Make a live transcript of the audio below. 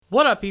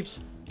What up, peeps?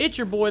 It's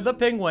your boy, the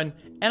Penguin,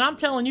 and I'm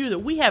telling you that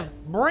we have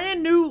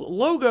brand new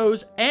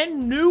logos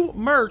and new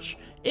merch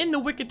in the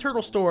Wicked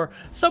Turtle store.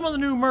 Some of the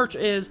new merch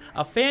is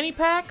a fanny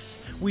packs.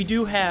 We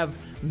do have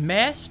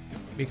masks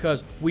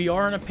because we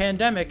are in a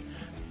pandemic.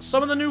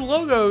 Some of the new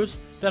logos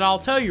that I'll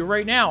tell you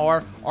right now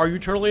are you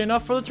turtly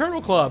enough for the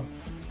Turtle Club?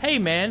 Hey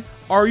man,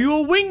 are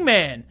you a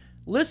wingman?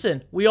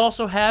 Listen, we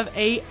also have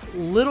a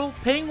Little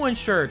Penguin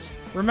shirts.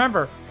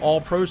 Remember, all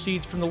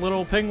proceeds from the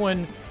Little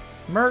Penguin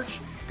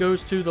merch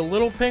goes to the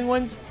Little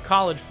Penguins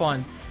College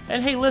Fund.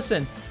 And hey,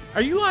 listen,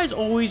 are you guys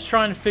always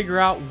trying to figure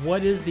out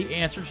what is the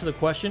answer to the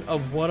question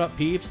of what up,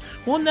 peeps?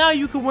 Well, now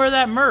you can wear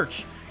that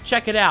merch.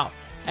 Check it out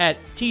at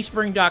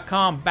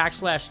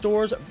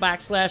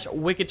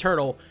teespring.com/stores/Wicked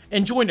Turtle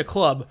and join the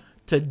club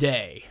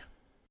today.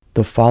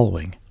 The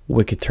following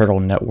Wicked Turtle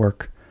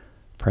Network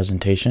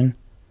presentation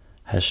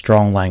has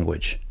strong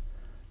language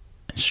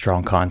and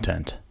strong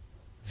content.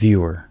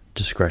 Viewer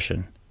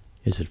discretion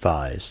is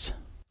advised.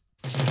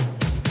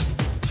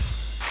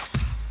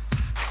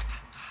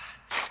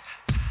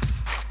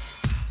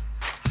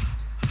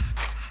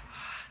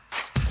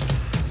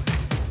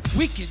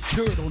 Wicked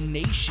Turtle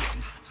Nation,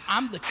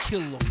 I'm the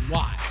Killer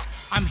Watt.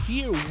 I'm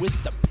here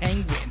with the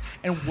Penguin,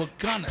 and we're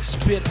gonna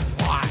spit a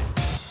lot.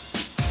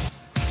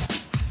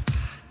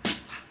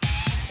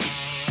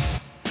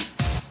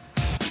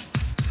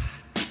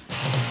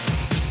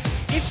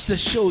 It's the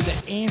show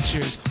that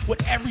answers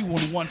what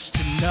everyone wants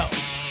to know.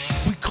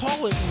 We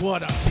call it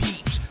What Up,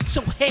 Peeps.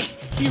 So hey,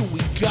 here we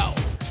go.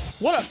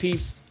 What up,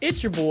 peeps?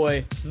 It's your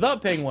boy, the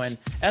Penguin,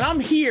 and I'm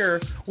here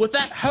with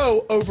that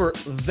hoe over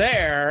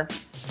there,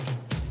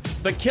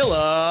 the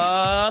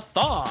Killer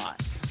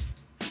Thought.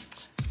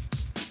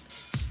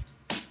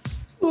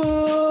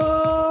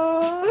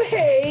 Ooh,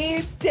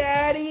 hey,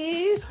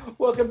 Daddy.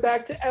 Welcome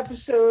back to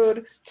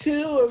episode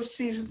 2 of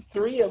season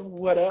 3 of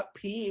What Up,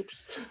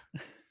 Peeps.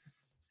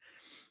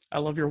 I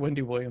love your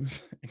Wendy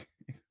Williams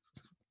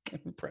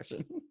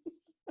impression.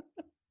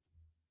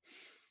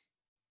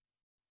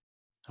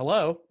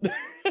 Hello.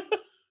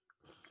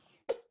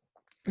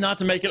 Not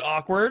to make it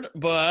awkward,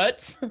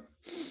 but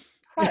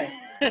Hi.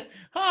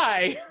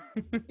 hi.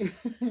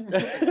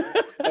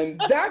 And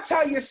that's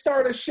how you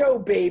start a show,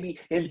 baby.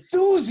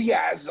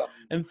 Enthusiasm.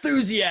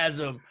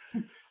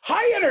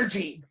 High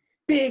energy.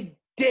 Big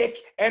dick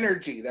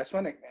energy. That's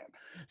my nickname.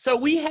 So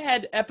we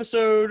had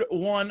episode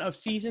 1 of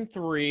season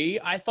 3.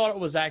 I thought it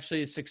was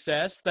actually a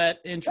success.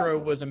 That intro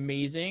was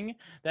amazing.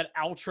 That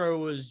outro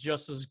was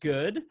just as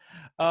good.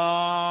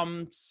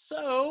 So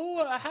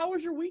how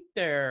was your week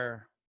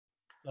there?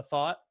 The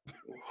thought.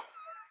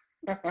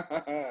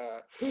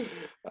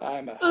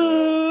 I'm a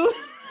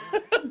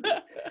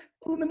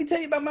let me tell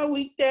you about my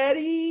week,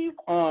 Daddy.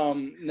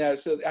 No,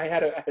 so I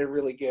had a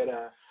really good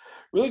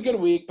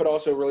week, but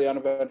also a really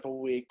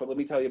uneventful week. But let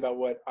me tell you about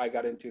what I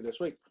got into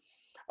this week.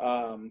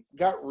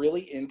 Got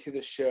really into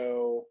the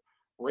show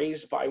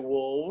Raised by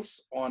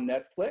Wolves on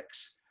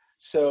Netflix.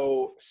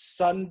 So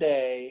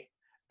Sunday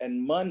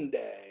and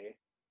Monday,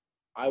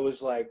 I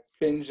was like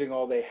binging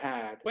all they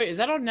had. Wait, is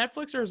that on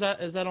Netflix or is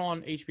that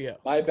on HBO?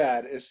 My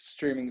bad. It's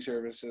streaming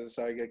services,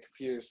 so I get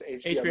confused.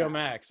 HBO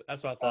Max.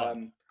 That's what I thought.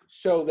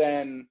 So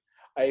then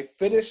I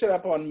finished it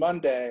up on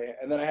Monday,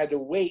 and then I had to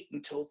wait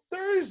until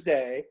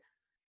Thursday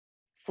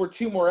for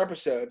 2 more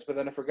episodes, but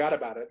then I forgot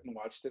about it and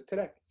watched it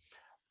today.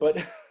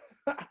 But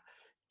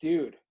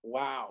dude,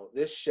 wow,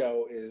 this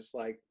show is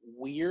like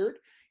weird.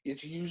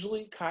 It's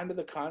usually kind of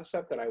the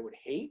concept that I would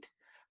hate,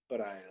 but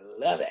I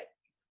love it.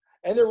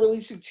 And they're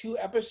releasing 2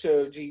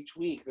 episodes each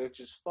week. They're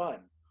just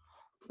fun.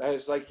 That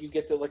is like you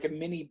get to like a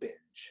mini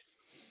binge.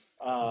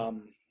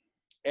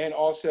 And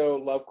also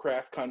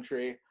Lovecraft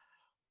Country.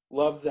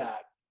 Love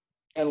that.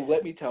 And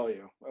let me tell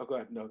you. Oh, go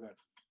ahead. No, go ahead.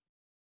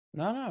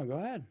 No, go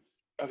ahead.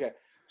 Okay.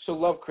 So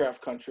Lovecraft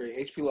Country,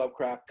 H.P.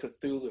 Lovecraft,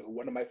 Cthulhu,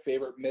 one of my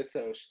favorite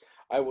mythos.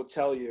 I will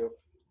tell you,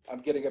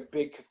 I'm getting a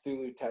big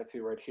Cthulhu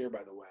tattoo right here,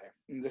 by the way.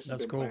 And this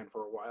has been planned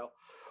for a while.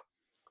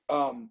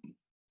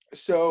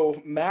 So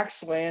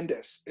Max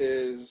Landis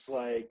is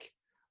like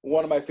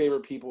one of my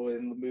favorite people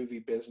in the movie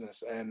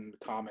business and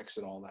comics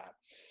and all that.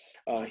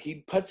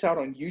 He puts out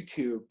on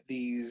YouTube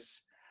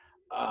these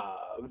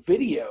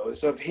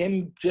videos of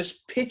him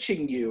just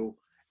pitching you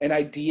an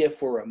idea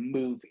for a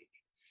movie.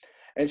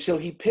 And so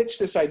he pitched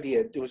this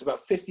idea. It was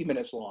about 50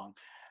 minutes long.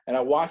 And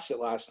I watched it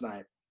last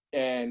night.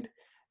 And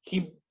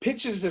he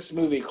pitches this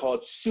movie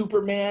called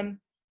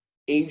Superman,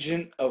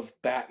 Agent of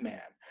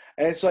Batman.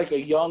 And it's like a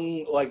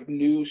young, like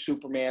new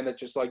Superman that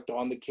just like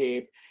donned the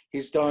cape.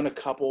 He's done a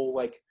couple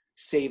like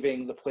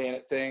saving the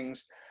planet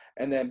things.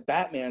 And then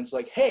Batman's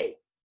like, hey,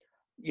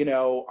 you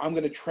know, I'm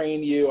going to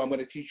train you. I'm going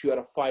to teach you how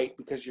to fight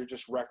because you're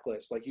just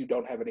reckless. Like you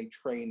don't have any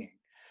training.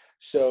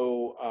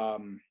 So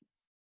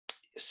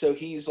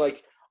he's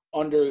like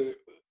under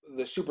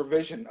the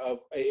supervision of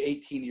an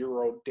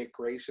 18-year-old Dick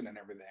Grayson and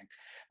everything.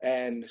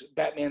 And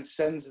Batman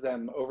sends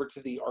them over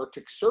to the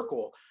Arctic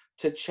Circle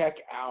to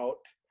check out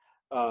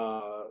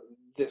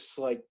this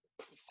like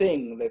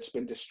thing that's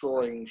been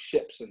destroying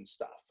ships and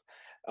stuff,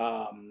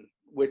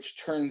 which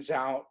turns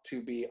out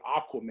to be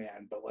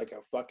Aquaman, but like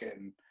a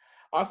fucking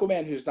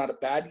Aquaman who's not a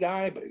bad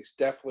guy, but he's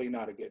definitely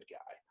not a good guy.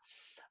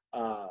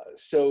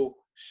 So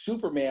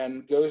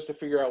Superman goes to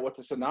figure out what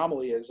this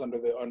anomaly is under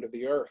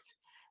the earth,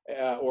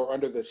 or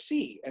under the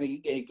sea, and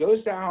he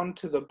goes down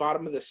to the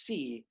bottom of the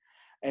sea,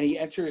 and he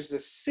enters the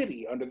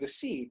city under the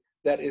sea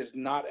that is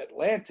not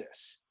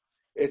Atlantis.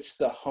 It's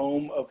the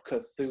home of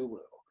Cthulhu.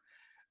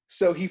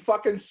 So he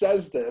fucking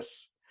says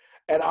this,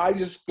 and I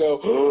just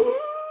go,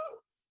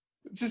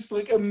 just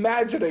like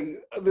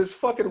imagining this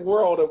fucking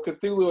world of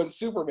Cthulhu and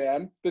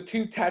Superman, the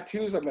two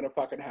tattoos I'm gonna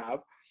fucking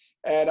have.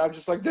 And I'm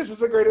just like, this is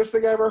the greatest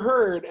thing I ever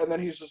heard. And then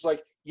he's just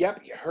like,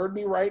 yep, you heard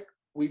me right.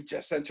 We've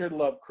just entered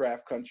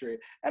Lovecraft country.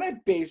 And I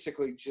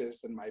basically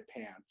jizzed in my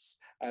pants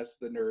as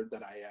the nerd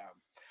that I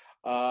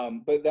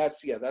am. But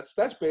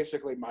that's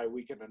basically my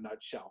week in a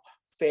nutshell.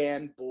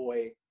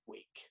 Fanboy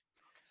week.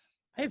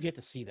 I have yet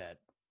to see that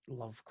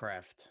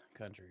Lovecraft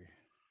country.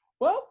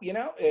 Well,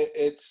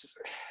 it's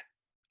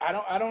I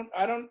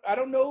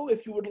don't know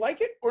if you would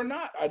like it or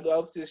not. I'd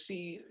love to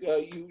see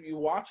you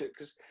watch it,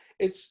 because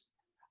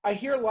I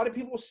hear a lot of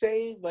people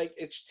say like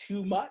it's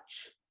too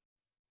much,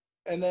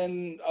 and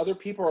then other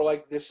people are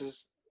like, this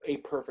is a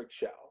perfect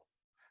show.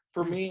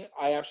 For me,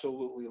 I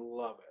absolutely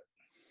love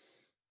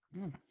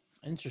it.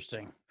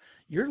 Interesting.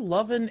 You're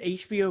loving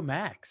HBO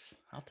Max.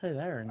 I'll tell you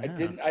that right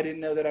now. I didn't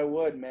know that I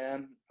would,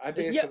 man. I'm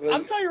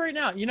telling you right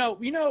now.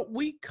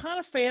 We kind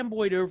of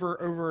fanboyed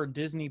over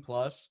Disney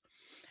Plus,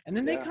 and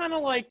then they kind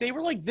of they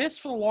were like this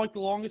for the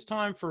longest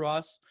time for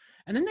us,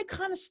 and then they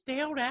kind of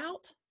staled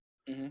out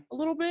a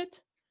little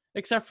bit.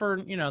 Except for,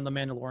 the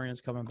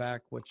Mandalorian's coming back,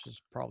 which is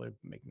probably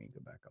making me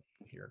go back up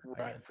here.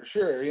 Right, for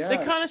sure, yeah. They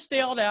kind of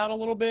staled out a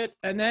little bit,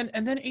 and then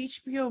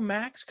HBO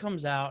Max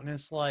comes out, and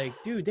it's like,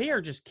 dude, they are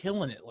just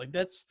killing it. Like,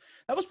 that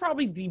was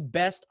probably the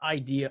best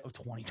idea of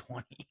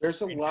 2020.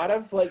 There's a lot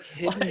of,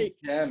 hidden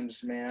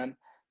gems, man.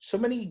 So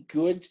many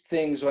good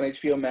things on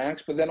HBO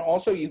Max, but then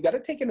also you've got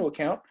to take into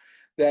account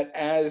that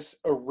as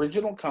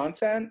original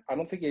content, I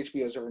don't think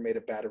HBO's ever made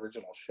a bad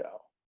original show.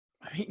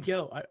 I mean,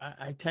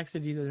 I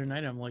texted you the other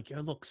night. I'm like, yo,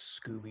 look,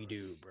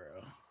 Scooby-Doo,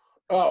 bro.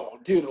 Oh,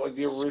 dude, like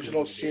the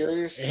original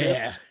series.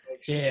 Yeah,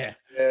 yeah,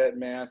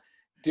 man,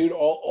 dude.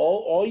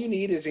 All you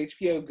need is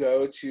HBO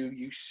Go to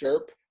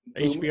usurp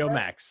HBO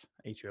Max.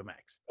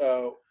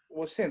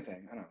 Well, same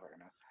thing. I don't fucking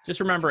know. Just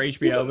remember,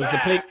 HBO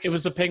it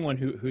was the Penguin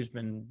who's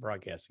been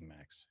broadcasting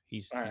Max. He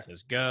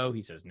says Go.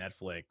 He says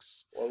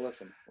Netflix. Well,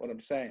 listen, what I'm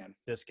saying.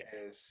 This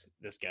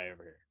guy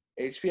over here.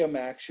 HBO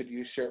Max should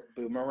usurp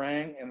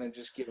Boomerang and then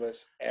just give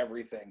us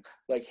everything,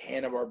 like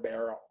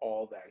Hanna-Barbera,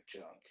 all that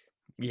junk.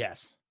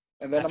 Yes.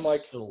 And then I'm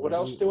like, what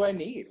else do I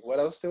need?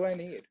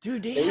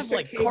 Dude, they have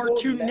cable,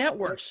 Cartoon Netflix,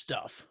 Network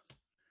stuff.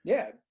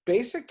 Yeah,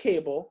 basic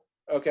cable,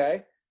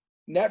 okay?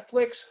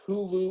 Netflix,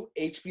 Hulu,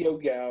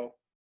 HBO Go,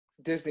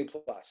 Disney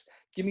Plus.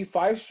 Give me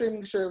 5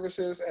 streaming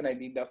services and I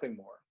need nothing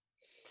more.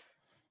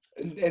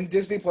 And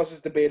Disney Plus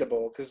is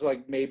debatable because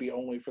maybe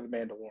only for The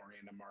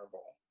Mandalorian and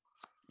Marvel.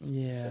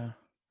 Yeah. So.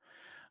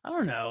 I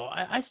don't know.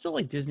 I still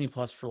like Disney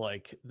Plus for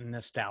the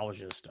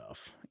nostalgia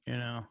stuff,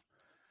 I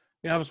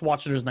was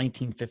watching those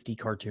 1950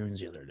 cartoons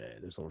the other day.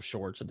 Those little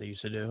shorts that they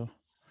used to do.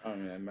 Oh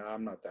man,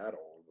 I'm not that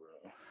old,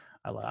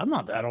 bro. I'm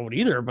not that old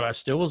either, but I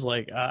still was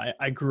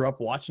I grew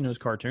up watching those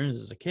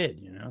cartoons as a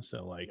kid,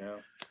 so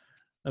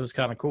that was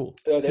kind of cool.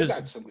 Oh, they've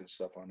got some good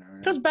stuff on there.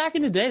 Because back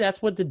in the day,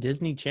 that's what the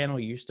Disney Channel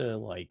used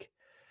to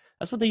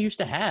that's what they used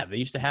to have. They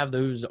used to have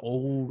those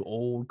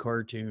old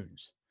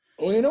cartoons.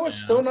 Well, it's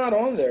still not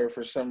on there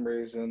for some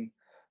reason.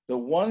 The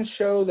one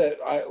show that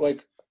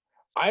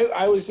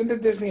I was into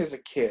Disney as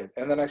a kid,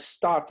 and then I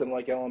stopped in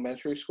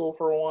elementary school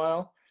for a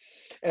while.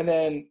 And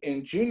then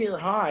in junior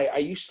high, I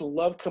used to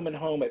love coming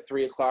home at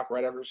 3:00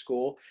 right after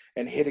school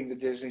and hitting the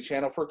Disney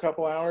Channel for a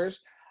couple hours.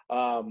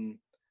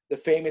 The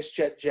famous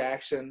Jet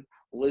Jackson,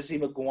 Lizzie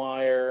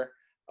McGuire,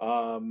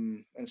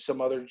 and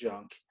some other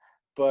junk.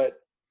 But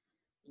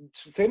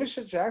famous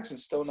Jet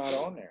Jackson's still not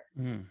on there.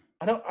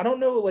 I don't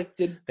know.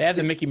 They had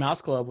the Mickey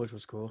Mouse Club, which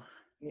was cool.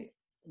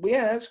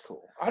 Yeah, that's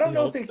cool. I don't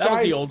know if the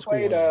guy who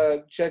played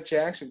Jet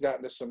Jackson got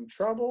into some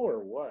trouble or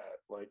what.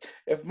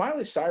 If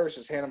Miley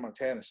Cyrus's Hannah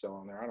Montana is still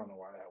on there, I don't know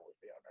why that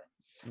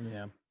would be on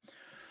there.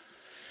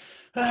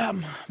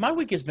 Yeah. My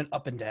week has been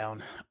up and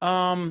down.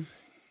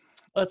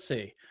 Let's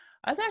see.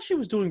 I actually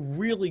was doing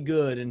really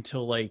good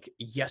until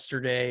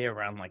yesterday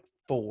around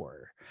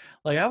 4.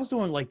 I was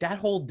doing that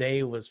whole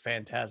day was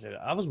fantastic.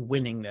 I was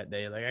winning that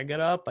day. I got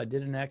up, I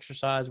did an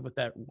exercise with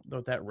that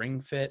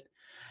Ring Fit,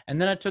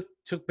 and then I took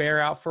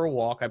Bear out for a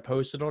walk. I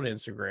posted on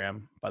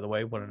Instagram, by the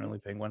way, One and Only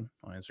Penguin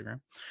on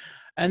Instagram.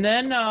 And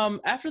then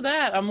after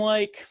that, I'm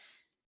like,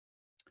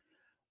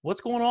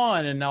 what's going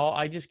on? And now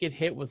I just get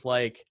hit with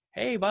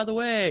hey, by the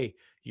way,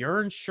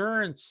 your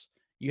insurance,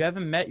 you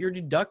haven't met your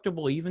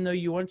deductible, even though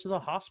you went to the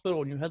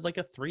hospital and you had a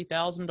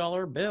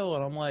 $3,000 bill.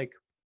 And I'm like,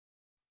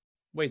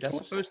 wait,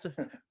 that's supposed to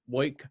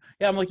wait.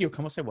 Yeah, I'm like, yo,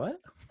 come on, say what?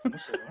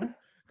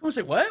 I was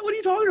like, what? What are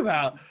you talking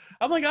about?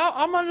 I'm like,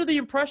 I'm under the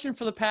impression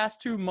for the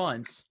past 2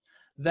 months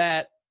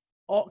that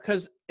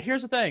because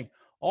here's the thing,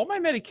 all my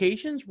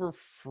medications were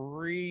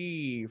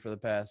free for the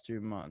past 2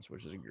 months,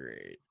 which is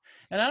great.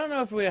 And I don't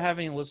know if we have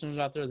any listeners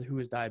out there who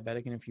is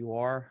diabetic, and if you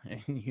are,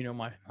 and you know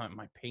my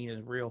pain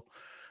is real.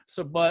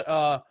 So,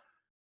 but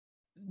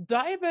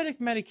diabetic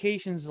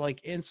medications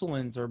like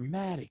insulins are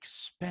mad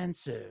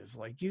expensive.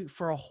 Like you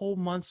for a whole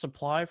month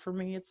supply for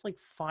me, it's like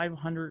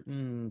 500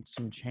 and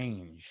some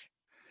change.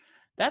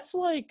 That's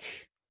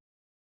like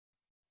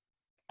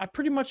I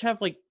pretty much have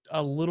like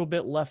a little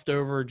bit left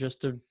over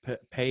just to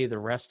pay the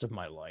rest of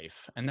my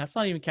life. And that's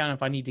not even counting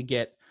if I need to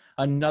get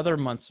another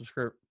month's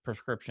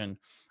prescription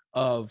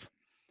of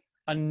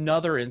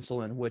another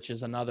insulin, which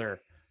is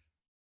another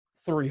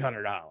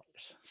 $300.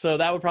 So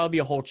that would probably be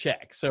a whole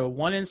check. So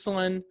one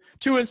insulin,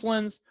 2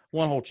 insulins,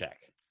 one whole check.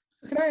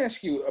 Can I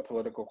ask you a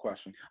political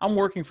question? I'm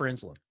working for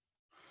insulin.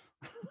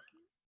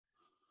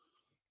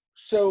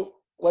 So,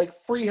 like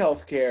free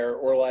healthcare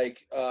or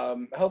like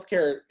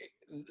healthcare,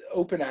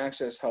 open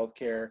access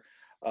healthcare,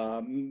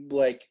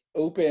 like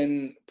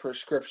open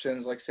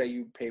prescriptions, like say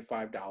you pay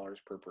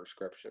 $5 per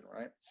prescription,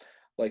 right?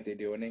 Like they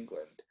do in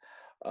England.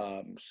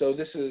 So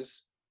this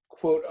is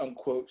quote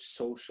unquote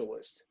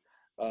socialist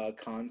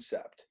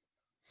concept.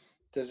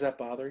 Does that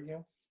bother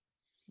you?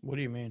 What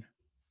do you mean?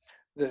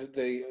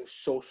 The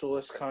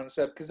socialist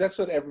concept, because that's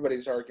what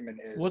everybody's argument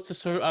is. What's the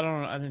sort? I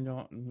don't know. I didn't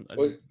know.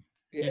 Well,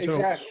 yeah,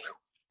 exactly.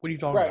 What are you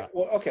talking about?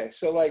 Well, okay.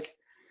 So like,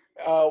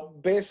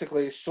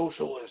 basically,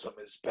 socialism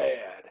is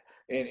bad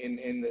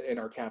in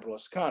our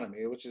capitalist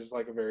economy, which is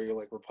like a very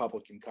like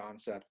Republican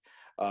concept.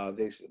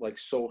 They like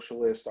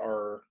socialists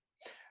are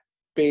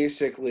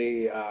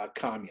basically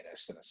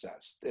communists in a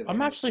sense.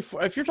 I'm actually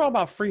for, if you're talking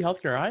about free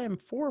healthcare, I am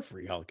for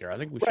free healthcare. I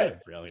think we should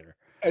have free healthcare.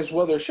 As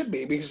well, there should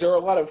be, because there are a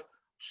lot of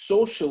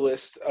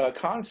socialist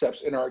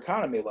concepts in our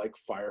economy, like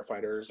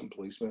firefighters and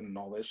policemen and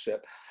all this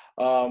shit.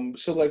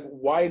 So like,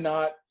 why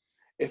not,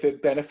 if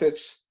it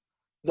benefits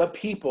the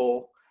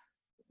people,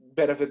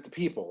 benefit the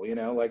people, you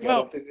know? Like, I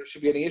don't think there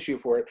should be any issue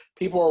for it.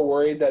 People are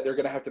worried that they're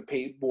going to have to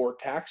pay more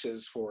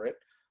taxes for it.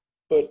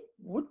 But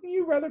wouldn't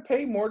you rather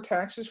pay more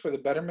taxes for the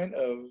betterment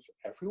of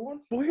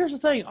everyone? Well, here's the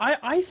thing.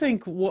 I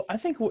think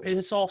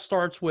it all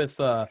starts with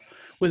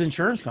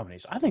insurance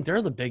companies. I think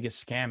they're the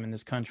biggest scam in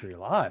this country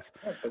alive.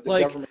 Right, but the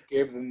government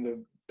gave them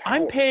the power.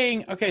 I'm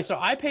paying. Okay, so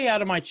I pay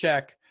out of my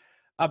check.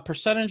 A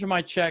percentage of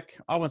my check,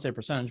 I wouldn't say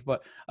percentage,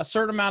 but a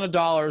certain amount of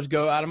dollars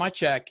go out of my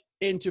check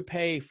into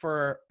pay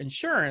for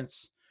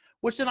insurance,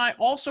 which then I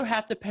also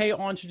have to pay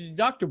onto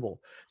deductible.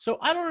 So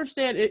I don't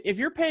understand, if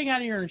you're paying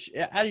out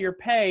of your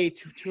pay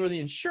to the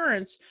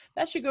insurance,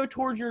 that should go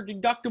towards your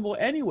deductible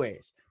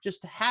anyways, just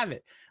to have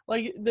it.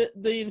 Like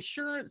the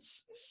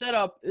insurance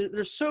setup,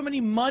 there's so many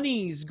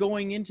monies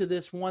going into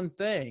this one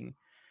thing.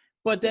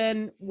 But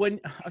then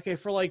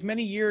for like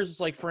many years, it's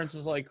like, for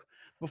instance, like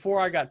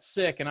before I got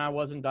sick and I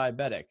wasn't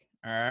diabetic,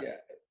 all right?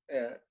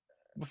 Yeah.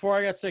 Before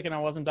I got sick and I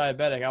wasn't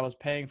diabetic, I was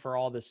paying for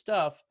all this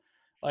stuff.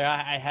 Like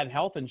I had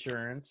health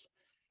insurance,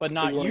 but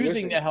not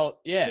using the health.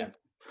 Yeah.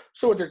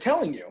 So what they're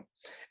telling you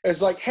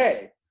is like,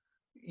 hey,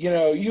 you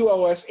know, you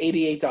owe us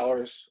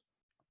 $88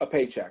 a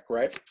paycheck,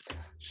 right?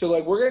 So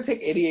like, we're going to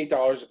take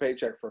 $88 a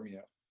paycheck from you.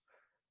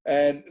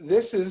 And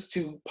this is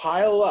to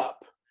pile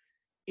up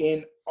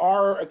in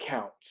our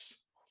accounts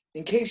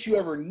in case you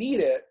ever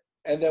need it.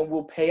 And then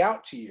we'll pay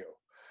out to you.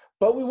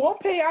 But we won't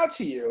pay out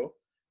to you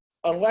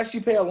unless you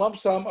pay a lump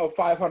sum of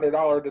 $500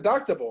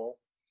 deductible.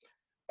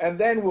 And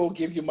then we'll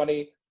give you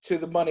money to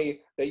the money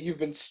that you've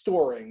been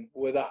storing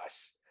with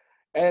us,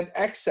 and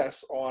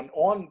excess on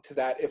to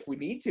that if we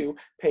need to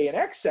pay an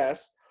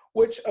excess,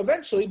 which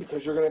eventually,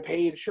 because you're going to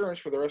pay insurance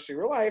for the rest of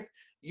your life,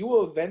 you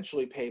will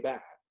eventually pay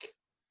back.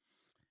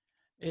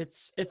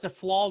 It's a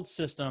flawed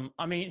system.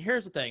 I mean,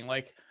 here's the thing.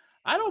 Like,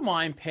 I don't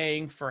mind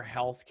paying for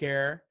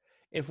healthcare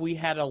if we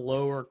had a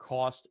lower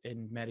cost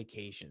in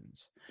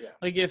medications. Yeah.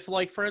 Like if,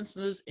 like for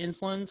instance,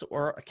 insulins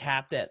or a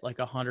capped at like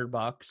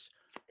 $100,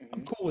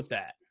 I'm cool with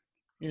that.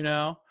 You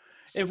know,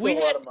 if we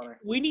had,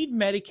 we need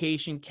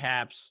medication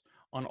caps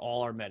on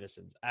all our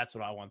medicines. That's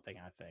what one thing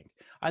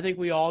I think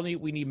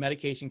we need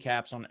medication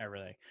caps on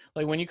everything.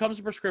 Like when it comes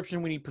to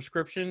prescription, we need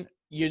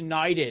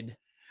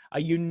a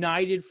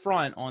united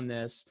front on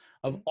this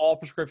of all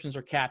prescriptions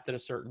are capped at a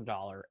certain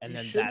dollar, and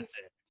then that's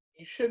it.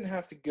 You shouldn't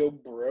have to go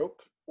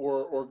broke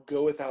or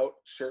go without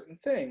certain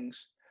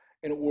things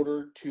in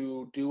order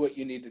to do what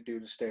you need to do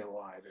to stay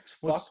alive. It's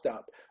fucked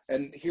up.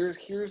 And here's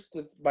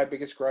my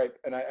biggest gripe,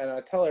 and I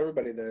tell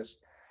everybody this.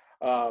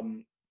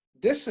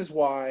 This is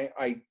why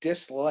I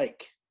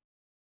dislike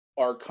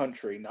our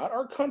country. Not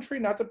our country,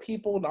 not the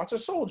people, not the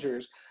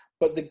soldiers,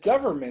 but the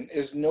government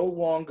is no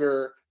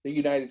longer the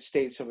United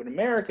States of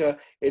America.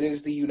 It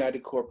is the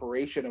United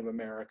Corporation of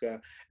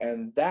America,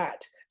 and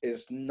that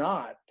is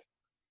not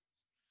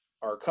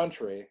our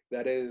country.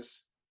 It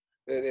is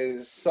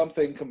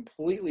something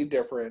completely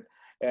different.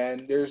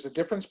 And there's a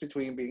difference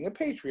between being a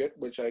patriot,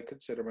 which I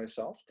consider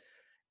myself,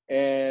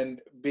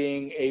 and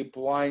being a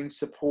blind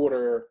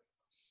supporter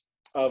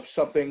of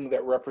something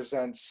that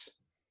represents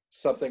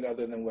something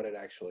other than what it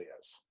actually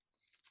is.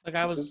 Like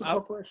It's a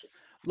corporation.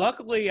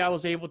 luckily I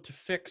was able to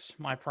fix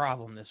my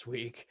problem this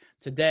week.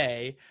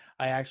 Today,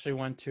 I actually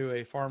went to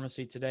a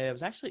pharmacy today. It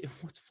was actually,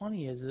 what's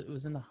funny is it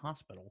was in the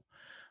hospital.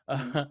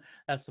 Mhm.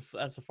 That's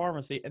the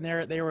pharmacy, and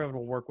they were able to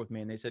work with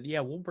me, and they said, "Yeah,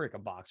 we'll break a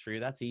box for you.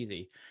 That's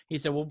easy." He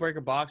said, "We'll break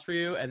a box for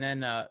you, and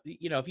then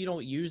if you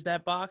don't use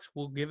that box,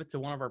 we'll give it to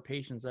one of our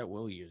patients that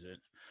will use it.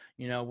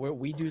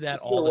 We do that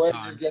all Either the way, you're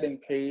time. getting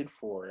paid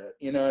for it.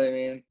 You know what I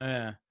mean?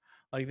 Yeah,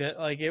 like that.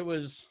 Like it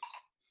was."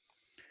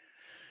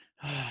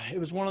 It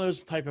was one of those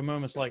type of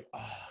moments like,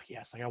 oh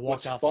yes, like I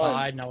walked What's fun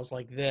outside and I was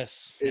like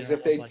this, is I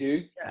was like,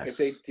 if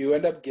they yes. do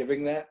end up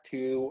giving that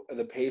to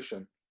the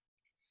patient,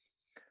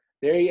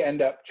 they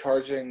end up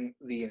charging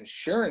the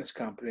insurance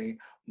company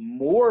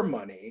more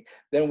money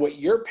than what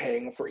you're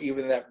paying for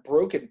even that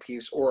broken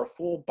piece or a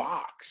full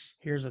box.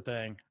 Here's the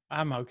thing.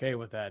 I'm okay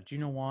with that. Do you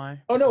know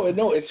why? Oh Because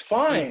no, it's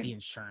I hate the fine.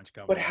 insurance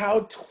But company.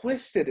 how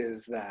twisted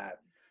is that?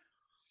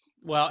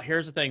 Well,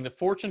 here's the thing. The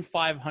Fortune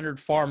 500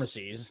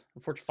 pharmacies, the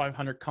Fortune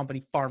 500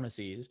 company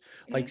pharmacies,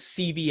 like Mhm.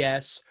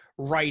 CVS,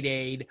 Rite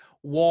Aid,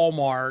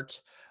 Walmart,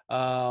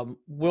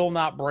 will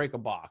not break a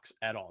box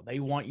at all.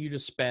 They want you to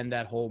spend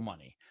that whole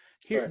money.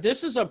 Here, Right.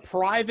 this is a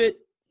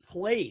private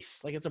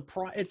place. Like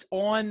it's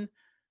on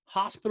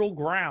hospital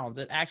grounds.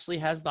 It actually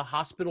has the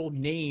hospital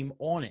name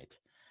on it.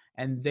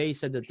 And they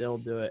said that they'll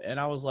do it. And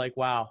I was like,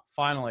 wow,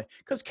 finally.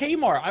 Because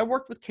Kmart, I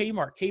worked with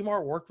Kmart.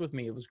 Kmart worked with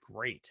me. It was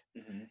great.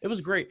 Mhm. It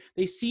was great.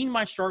 They seen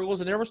my struggles,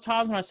 and there was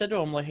times when I said to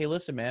them, like, "Hey,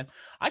 listen, man,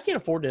 I can't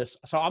afford this,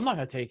 so I'm not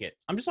gonna take it.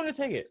 I'm just not gonna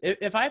take it.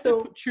 If I have to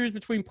So choose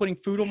between putting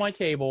food on my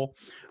table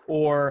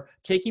or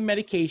taking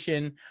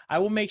medication, I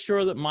will make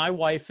sure that my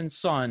wife and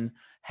son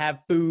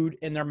have food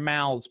in their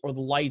mouths, or the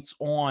lights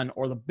on,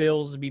 or the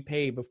bills to be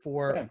paid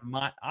before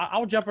yeah.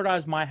 I'll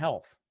jeopardize my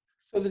health."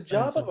 So the Plain and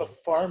job of a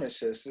simple.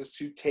 pharmacist is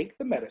to take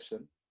the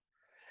medicine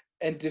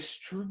and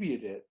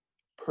distribute it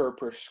per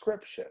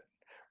prescription,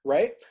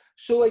 right?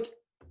 So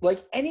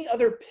like any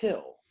other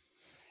pill,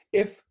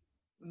 if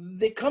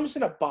it comes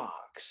in a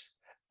box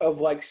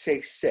of like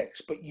say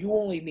 6, but you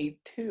only need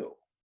 2,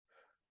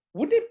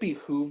 wouldn't it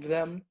behoove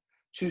them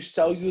to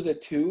sell you the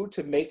 2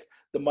 to make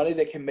the money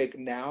they can make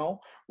now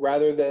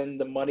rather than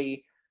the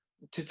money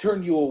to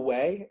turn you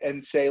away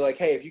and say like,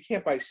 hey, if you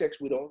can't buy 6,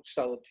 we don't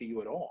sell it to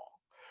you at all,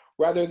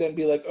 rather than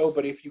be like, oh,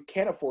 but if you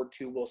can't afford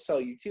 2, we'll sell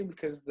you 2,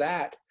 because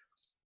that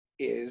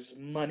is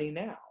money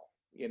now.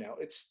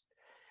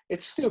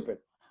 It's stupid.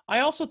 I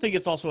also think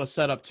it's also a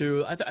setup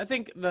too. I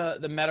think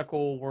the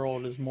medical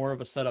world is more of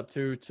a setup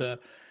too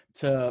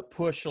to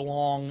push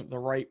along the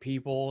right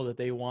people that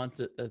they want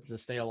to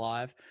stay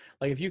alive.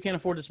 Like if you can't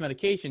afford this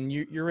medication,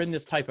 you're in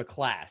this type of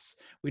class.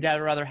 We'd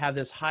rather have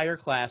this higher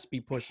class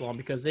be pushed along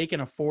because they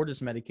can afford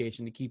this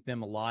medication to keep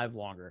them alive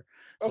longer.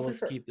 Oh, So for let's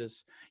sure. keep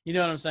this. You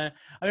know what I'm saying?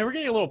 I mean, we're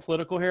getting a little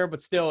political here,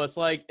 but still, it's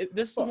like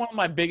this is Well, one of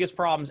my biggest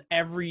problems.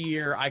 Every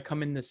year, I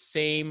come in the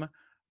same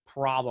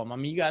problem. I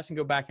mean, you guys can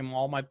go back in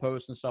all my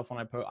posts and stuff when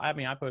I post. I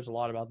mean, I post a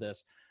lot about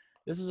this.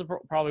 This is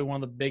probably one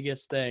of the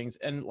biggest things.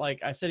 And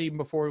like I said, even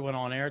before we went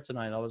on air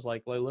tonight, I was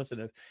like,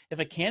 listen, if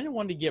a candidate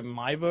wanted to get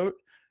my vote,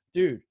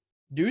 dude,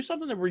 do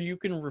something that where you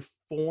can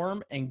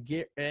reform and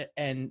get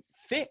and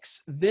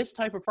fix this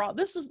type of problem.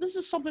 This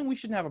is something we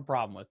shouldn't have a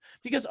problem with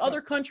because no,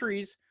 other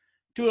countries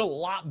do it a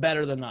lot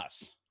better than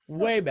us, no.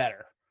 way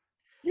better.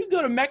 You can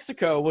go to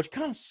Mexico, which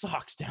kind of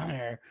sucks down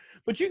there,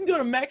 but you can go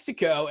to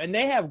Mexico and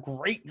they have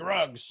great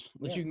drugs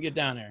that Yeah. you can get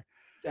down there.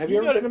 Have You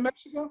you can ever go been to, to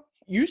Mexico?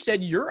 you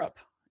said Europe.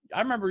 I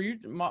remember you.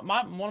 One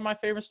of my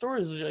favorite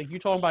stories is like you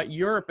talking about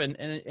Europe and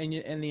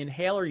the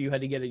inhaler you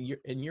had to get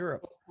in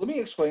Europe. Let me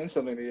explain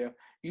something to you.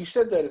 You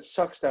said that it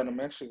sucks down in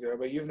Mexico,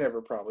 but you've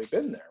never probably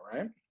been there,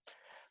 right?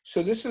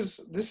 So this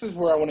is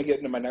where I want to get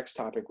into my next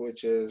topic,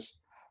 which is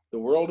the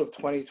world of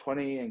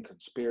 2020 and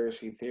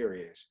conspiracy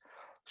theories.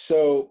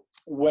 So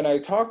when I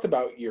talked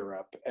about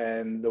Europe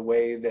and the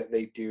way that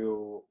they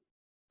do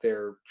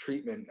their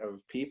treatment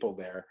of people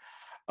there,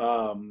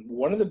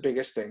 one of the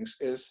biggest things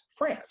is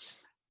France.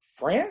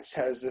 France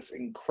has this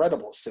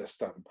incredible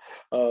system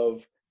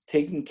of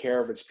taking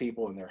care of its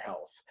people and their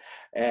health.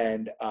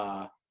 And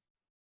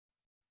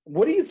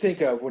what do you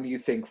think of when you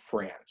think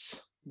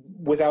France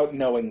without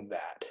knowing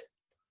that?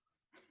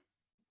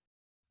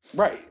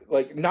 Right.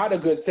 Like, not a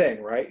good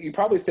thing, right? You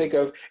probably think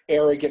of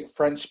arrogant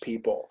French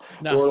people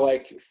No, or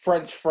like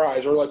French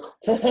fries or like,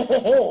 ho, ho, ho,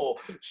 ho,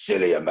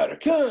 silly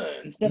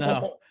American.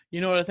 no. You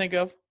know what I think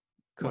of?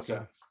 What's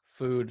Cooking, that?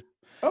 food.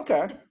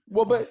 Okay.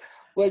 Well, but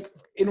like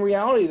in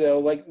reality, though,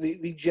 like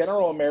the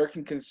general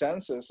American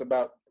consensus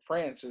about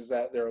France is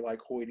that they're like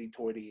hoity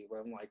toity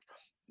and like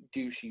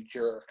douchey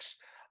jerks.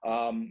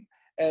 And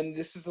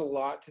this is a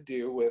lot to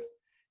do with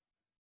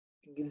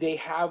they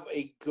have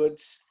a good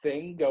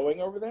thing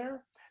going over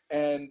there,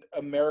 and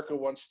America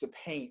wants to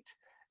paint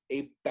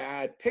a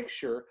bad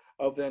picture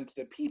of them to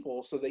the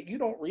people so that you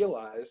don't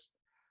realize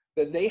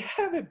that they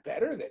have it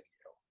better than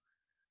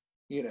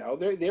you.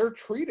 They're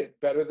treated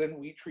better than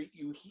we treat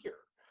you here.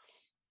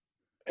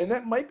 And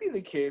that might be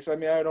the case. I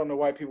mean, I don't know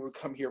why people would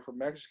come here from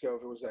Mexico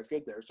if it was that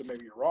good there. So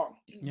maybe you're wrong.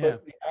 Yeah.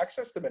 But the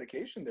access to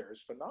medication there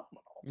is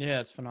phenomenal. Yeah,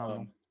 it's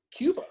phenomenal.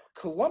 Cuba,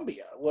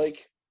 Colombia,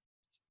 like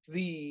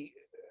the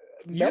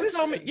You were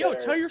telling me, medicine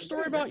tell there your is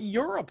story amazing. about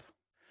Europe.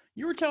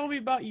 You were telling me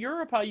about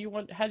Europe, how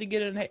you had to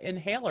get an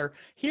inhaler.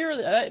 Here,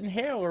 that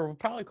inhaler will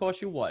probably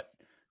cost you what,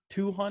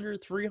 $200,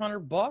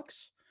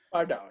 $300?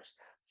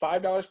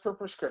 $5 per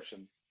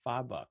prescription,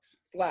 $5.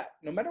 flat,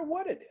 no matter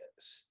what it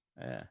is.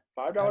 Yeah.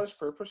 $5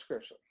 per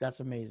prescription.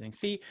 That's amazing.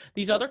 See,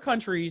 these other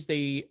countries,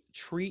 they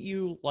treat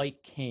you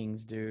like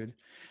kings, dude.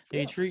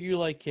 They Yeah. treat you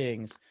like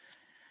kings.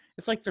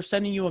 It's like they're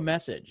sending you a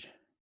message.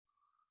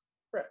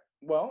 Right.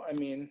 Well, I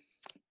mean,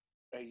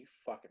 you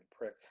fucking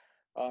prick.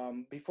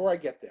 Before I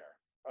get there,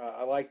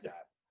 I like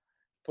that.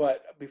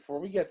 But before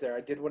we get there,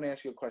 I did want to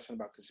ask you a question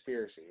about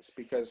conspiracies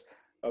because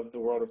of the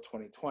world of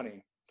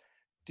 2020.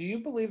 Do you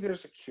believe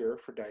there's a cure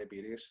for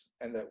diabetes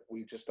and that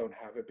we just don't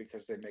have it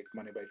because they make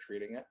money by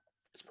treating it?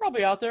 It's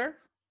probably out there.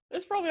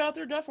 It's probably out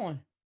there, definitely.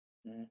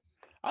 Mhm.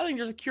 I think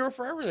there's a cure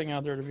for everything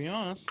out there, to be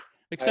honest. I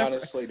Except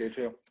honestly do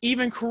too.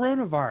 even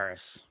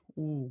coronavirus.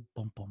 Ooh,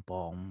 bum, bum,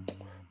 bum.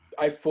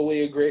 I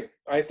fully agree.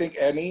 I think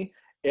any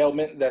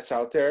ailment that's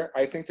out there,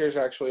 I think there's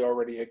actually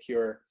already a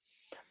cure.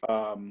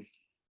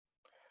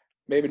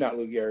 Maybe not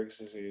Lou Gehrig's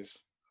disease.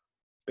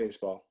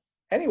 Baseball.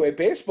 Anyway,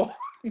 baseball.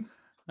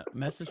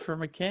 Message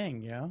from a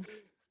king, yeah.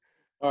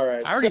 All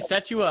right. I already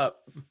set you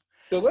up.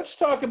 So let's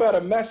talk about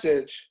a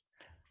message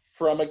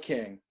from a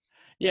king.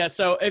 Yeah,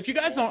 so if you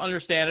guys don't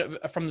understand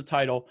it from the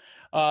title,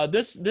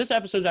 this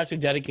episode is actually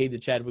dedicated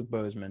to Chadwick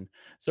Boseman.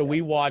 So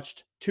we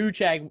watched two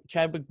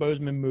Chadwick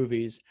Boseman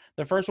movies.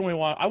 The first one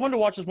I wanted to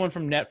watch this one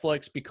from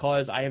Netflix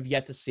because I have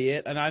yet to see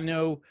it, and I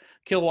know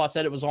Kilowatt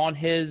said it was on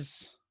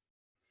his.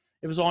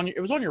 It was on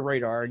your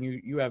radar, and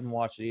you haven't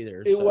watched it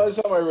either. It was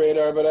on my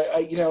radar, but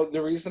I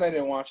the reason I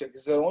didn't watch it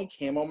because it only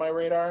came on my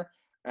radar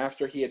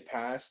after he had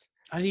passed.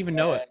 I didn't even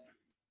know it.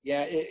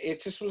 Yeah,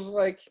 it just was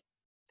like.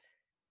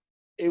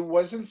 It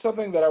wasn't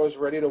something that I was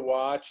ready to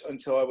watch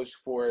until I was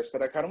forced,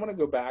 and I kind of want to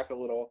go back a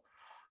little.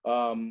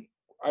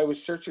 I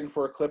was searching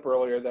for a clip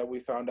earlier that we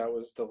found out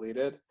was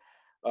deleted,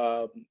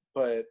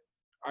 but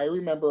I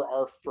remember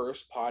our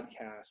first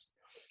podcast.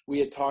 We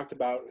had talked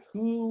about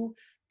who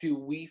do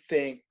we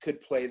think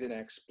could play the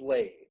next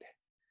Blade,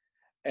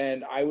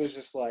 and I was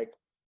just like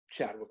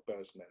Chadwick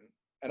Boseman,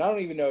 and I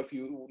don't even know if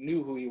you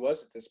knew who he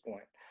was at this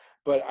point,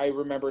 but I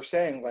remember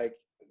saying like,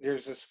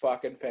 "There's this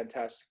fucking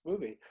fantastic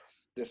movie."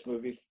 This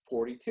movie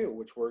 42,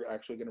 which we're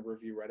actually going to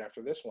review right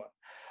after this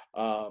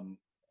one.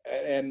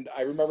 And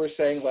I remember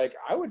saying, like,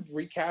 I would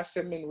recast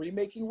him in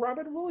remaking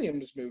Robin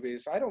Williams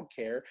movies. I don't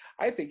care.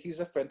 I think he's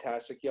a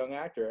fantastic young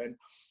actor and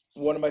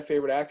one of my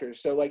favorite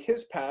actors. So, like,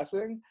 his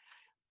passing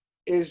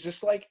is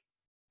just like,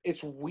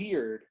 it's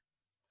weird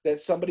that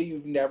somebody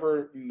you've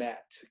never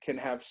met can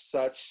have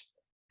such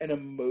an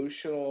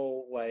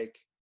emotional, like,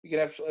 you can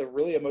have a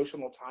really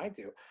emotional tie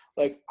to.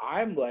 Like,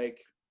 I'm like,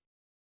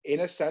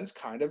 in a sense,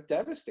 kind of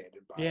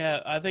devastated by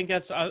it. I think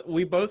that's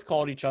we both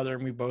called each other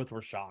and we both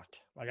were shocked.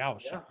 Like I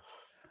was Yeah. shocked.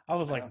 I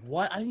was like,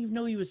 "What? I didn't even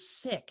know he was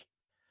sick."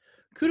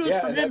 Kudos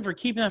for him for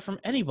keeping that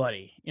from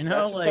anybody. You know,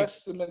 that's like a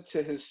testament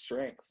to his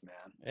strength,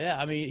 man. Yeah,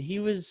 I mean, he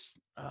was.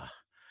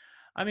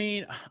 I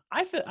mean,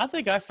 I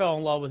think I fell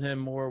in love with him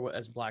more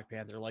as Black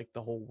Panther, like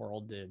the whole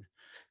world did.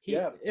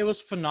 It was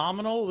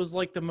phenomenal. It was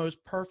like the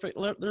most perfect.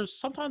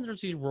 Sometimes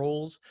there's these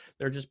roles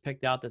that are just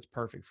picked out that's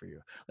perfect for you.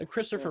 Like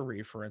Christopher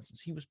Reeve, for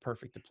instance, he was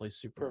perfect to play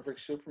Superman. Perfect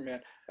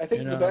Superman. I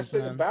think the best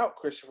thing about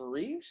Christopher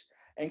Reeves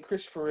and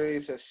Christopher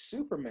Reeves as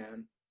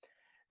Superman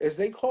is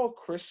they call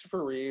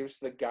Christopher Reeves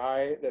the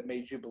guy that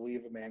made you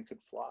believe a man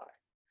could fly,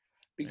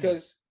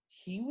 because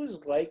he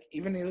was like,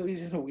 even though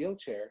he's in a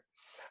wheelchair,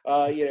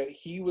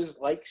 he was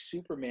like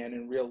Superman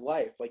in real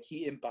life. Like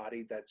he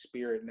embodied that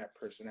spirit and that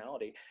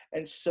personality.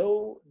 And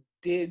so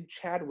did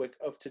Chadwick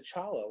of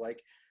T'Challa.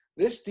 Like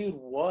this dude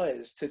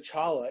was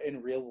T'Challa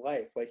in real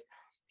life. Like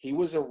he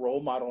was a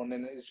role model and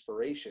an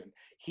inspiration.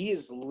 He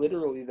is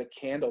literally the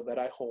candle that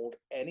I hold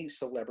any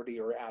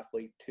celebrity or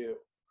athlete to.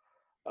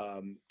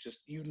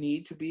 Just you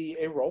need to be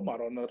a role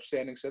model and an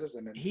upstanding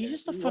citizen. And he's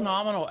just a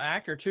phenomenal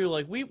actor too.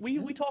 Like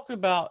we talked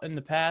about in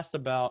the past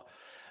about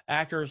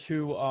actors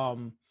who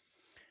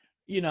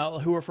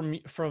who are from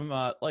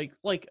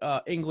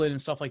England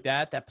and stuff like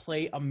that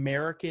play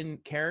American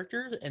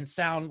characters and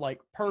sound like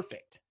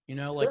perfect.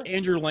 Like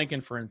Andrew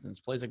Lincoln, for instance,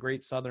 plays a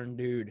great Southern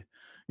dude.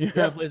 He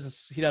does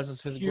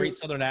his great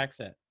Southern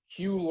accent.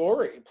 Hugh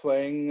Laurie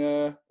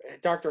playing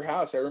Dr.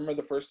 House. I remember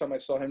the first time I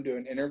saw him do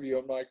an interview,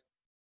 I'm like,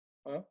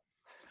 huh?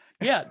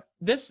 Yeah,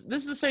 this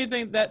is the same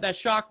thing that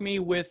shocked me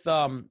with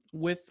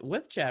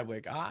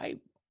Chadwick.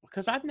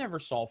 Because I've never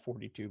saw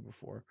 42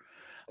 before,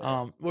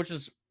 which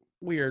is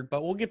weird.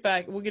 But we'll get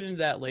into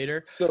that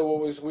later. So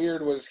what was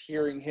weird was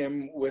hearing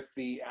him with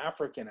the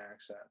African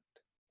accent,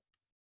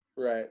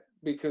 right?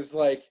 Because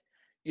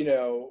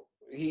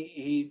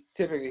he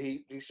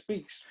typically he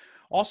speaks.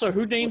 Also,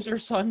 who names their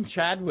son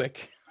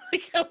Chadwick?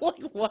 I'm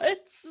like, what?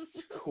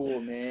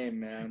 Cool name,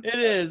 man. It That's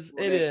a is.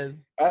 cool It name. is.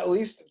 At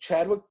least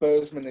Chadwick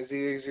Boseman is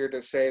easier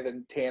to say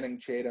than Tanning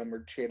Tatum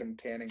or Tatum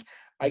Tanning.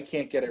 I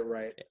can't get it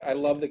right. I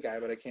love the guy,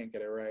 but I can't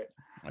get it right.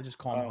 I just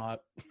call him hot.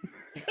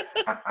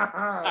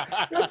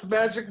 That's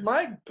Magic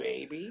Mike,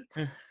 baby.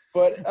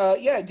 But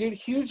yeah, dude, a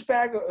huge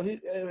bag of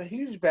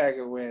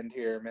wind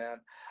here, man.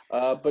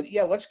 But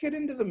yeah, let's get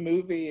into the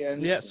movie.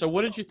 And Yeah. So,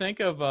 what did you think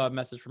of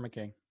Message from a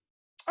King?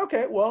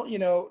 okay, well,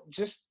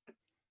 just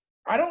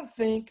I don't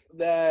think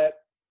that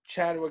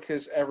Chadwick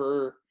has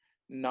ever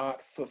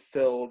not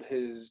fulfilled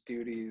his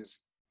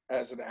duties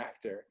as an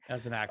actor.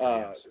 As an actor,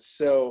 yes.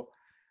 So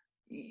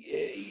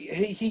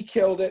he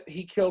killed it.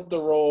 He killed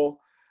the role.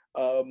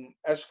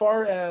 As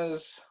far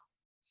as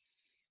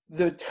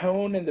the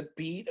tone and the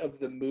beat of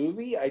the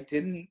movie, I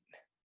didn't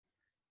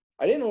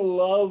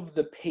love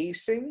the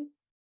pacing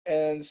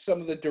and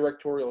some of the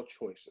directorial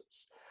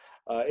choices.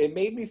 It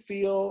made me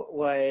feel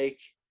like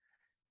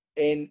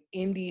an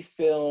indie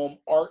film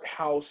art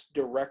house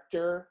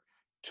director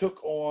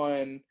took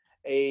on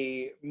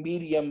a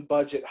medium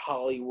budget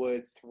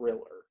Hollywood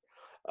thriller,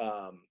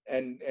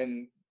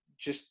 and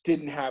just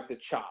didn't have the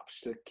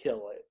chops to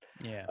kill it.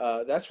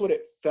 Yeah. That's what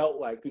it felt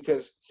like,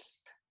 because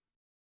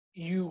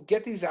you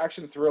get these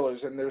action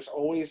thrillers and there's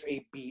always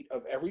a beat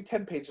of every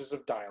 10 pages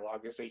of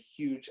dialogue is a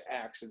huge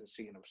action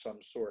scene of some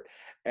sort.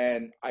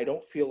 And I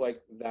don't feel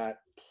like that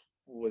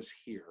was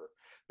here.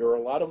 There were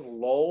a lot of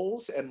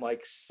lulls and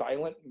like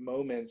silent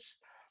moments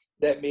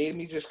that made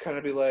me just kind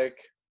of be like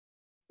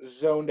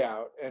zoned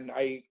out. And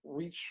I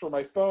reached for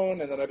my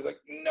phone and then I'd be like,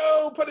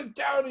 no, put it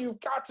down.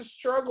 You've got to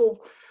struggle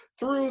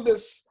through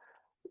this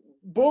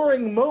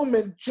boring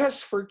moment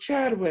just for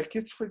Chadwick.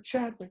 It's for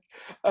Chadwick.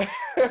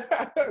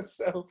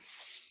 So,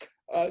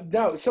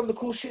 no, some of the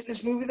cool shit in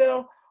this movie,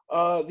 though,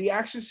 the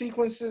action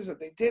sequences that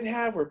they did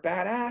have were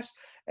badass.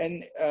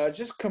 And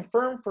just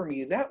confirm for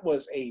me, that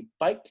was a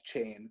bike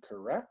chain,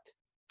 correct?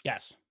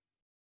 Yes.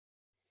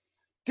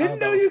 Didn't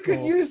know you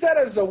could use that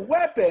as a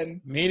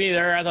weapon. Me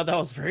neither. I thought that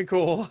was very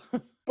cool.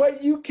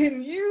 But you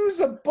can use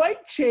a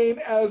bike chain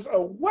as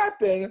a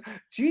weapon.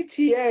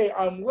 GTA,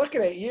 I'm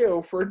looking at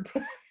you for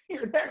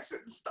your next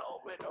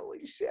installment.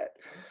 Holy shit.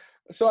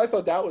 So I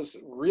thought that was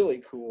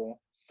really cool.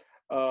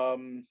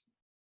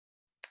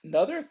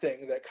 Another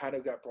thing that kind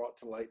of got brought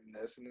to light in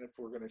this, and if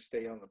we're going to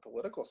stay on the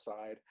political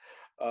side,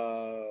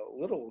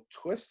 little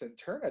twist and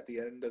turn at the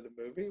end of the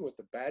movie with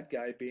the bad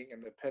guy being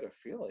into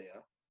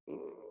pedophilia.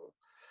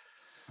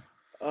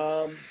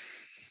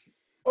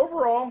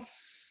 Overall,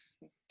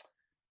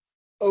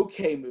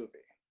 okay movie.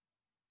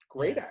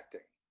 Great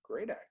acting.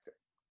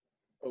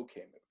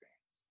 Okay movie.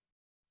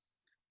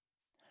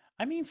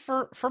 I mean,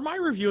 for my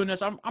review in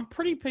this, I'm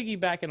pretty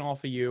piggybacking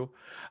off of you.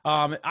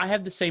 I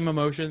had the same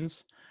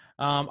emotions.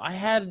 I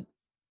had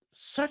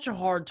such a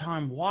hard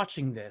time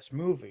watching this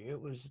movie.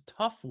 It was a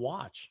tough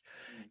watch.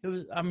 It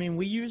was, I mean,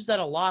 we use that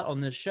a lot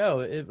on this show.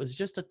 It was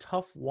just a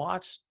tough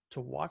watch to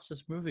watch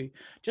this movie,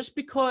 just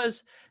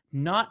because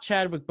not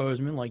Chadwick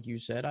Boseman, like you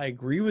said. I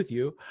agree with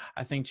you.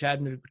 I think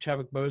Chadwick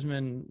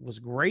Boseman was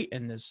great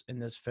in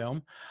this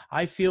film.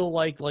 I feel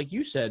like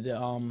you said,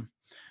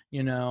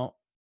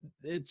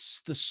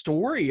 it's the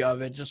story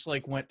of it just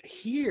like went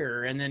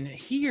here and then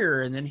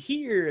here and then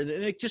here, and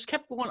it just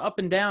kept going up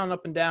and down,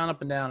 up and down,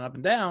 up and down, up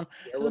and down,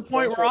 to the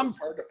point where it's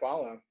hard to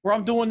follow. Where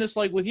I'm doing this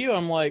like with you,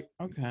 I'm like,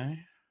 okay.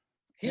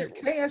 Here,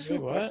 can I ask you a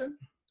question?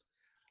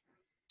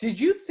 Did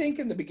you think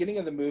in the beginning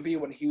of the movie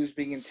when he was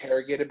being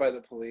interrogated by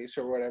the police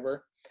or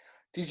whatever,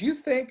 did you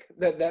think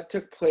that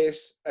took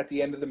place at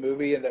the end of the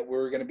movie and that we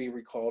were going to be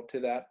recalled to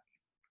that?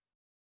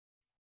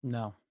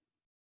 No.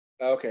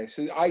 Okay,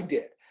 so I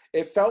did.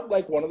 It felt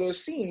like one of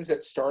those scenes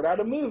that start out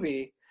a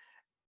movie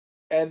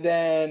and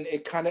then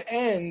it kind of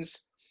ends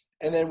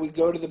and then we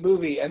go to the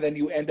movie and then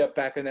you end up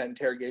back in that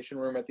interrogation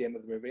room at the end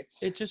of the movie.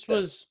 It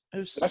was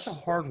such a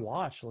hard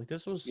watch. Like,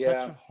 this was such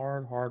a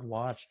hard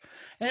watch.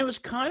 And it was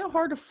kind of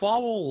hard to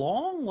follow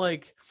along.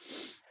 Like,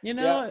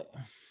 I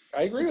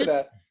agree with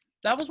that.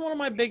 That was one of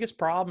my biggest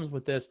problems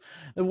with this.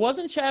 It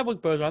wasn't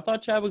Chadwick Boseman. I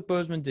thought Chadwick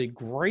Boseman did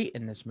great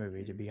in this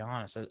movie, to be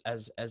honest,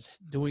 as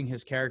doing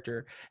his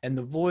character and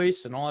the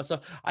voice and all that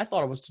stuff. I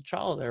thought it was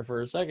T'Challa there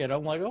for a second.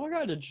 I'm like, oh my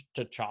God, did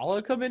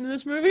T'Challa come into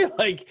this movie?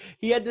 Like,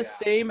 he had the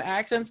same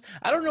accents.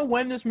 I don't know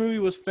when this movie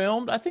was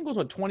filmed. I think it was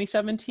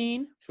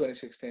 2017?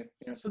 2016.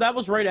 Yeah. So that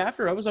was right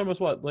after. I was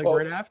almost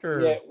right after.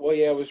 Yeah,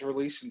 it was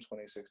released in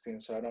 2016.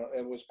 So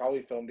it was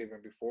probably filmed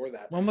even before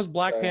that. When was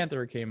Black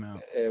Panther came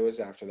out? It was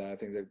after that. I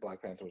think that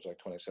Black Panther was like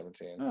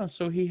 2017. Oh,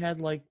 so he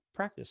had like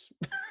practice.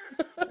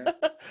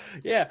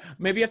 Yeah,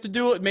 maybe you have to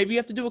do it. Maybe you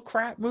have to do a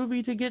crap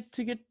movie to get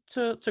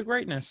to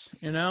greatness.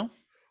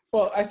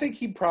 Well, I think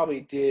he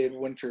probably did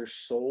Winter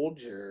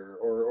Soldier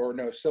or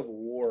no, Civil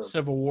War.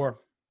 Civil War.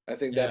 I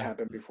think that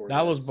happened before.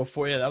 That was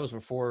before. Yeah, that was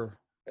before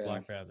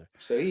Black Panther.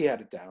 So he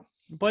had it down.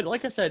 But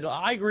like I said,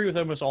 I agree with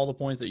almost all the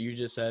points that you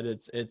just said.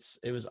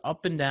 It was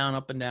up and down,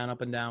 up and down,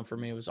 up and down for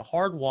me. It was a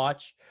hard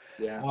watch.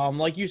 Yeah.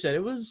 Like you said,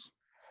 it was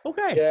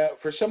okay. Yeah,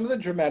 for some of the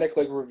dramatic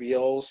like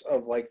reveals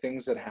of like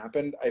things that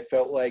happened, I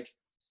felt like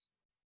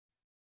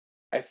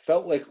I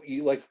felt like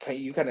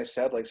you kind of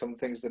said, like, some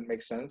things didn't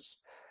make sense.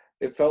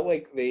 It felt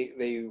like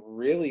they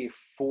really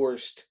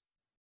forced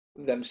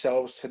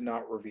themselves to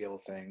not reveal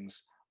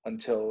things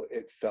until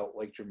it felt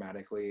like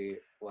dramatically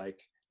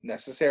like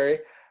necessary.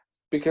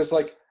 Because,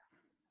 like,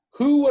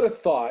 who would have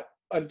thought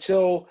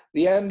until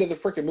the end of the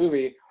freaking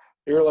movie,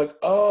 they were like,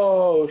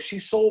 oh, she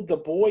sold the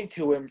boy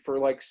to him for,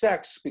 like,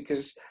 sex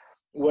because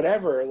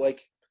whatever.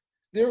 Like,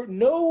 there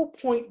no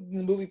point in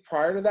the movie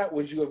prior to that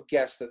would you have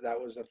guessed that that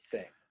was a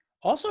thing.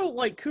 Also,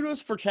 like, kudos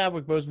for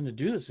Chadwick Boseman to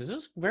do this. This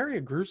is very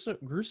a gruesome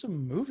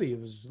movie. It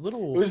was It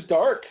was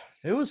dark.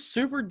 It was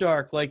super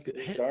dark. Like,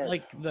 Dark.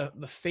 like the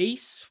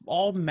face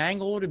all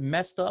mangled and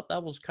messed up.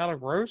 That was kind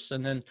of gross.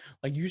 And then,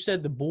 like you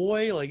said, the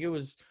boy, like, it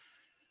was.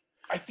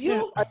 I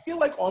feel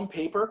like on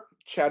paper,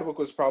 Chadwick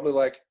was probably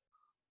like,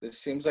 this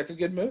seems like a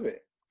good movie.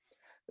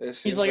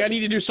 He's like, I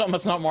need to do something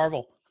that's not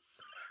Marvel.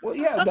 Well,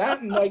 yeah,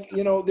 that, and, like,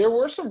 you know, there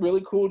were some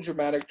really cool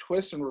dramatic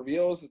twists and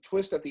reveals. The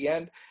twist at the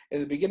end, in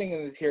the beginning of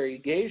the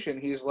interrogation,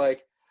 he's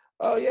like,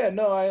 oh, yeah,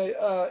 no,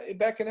 I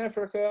back in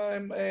Africa,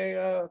 I'm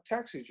a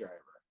taxi driver.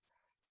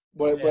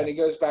 When he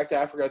goes back to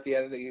Africa at the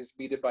end, he's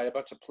beaten by a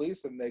bunch of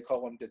police, and they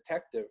call him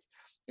detective.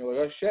 You're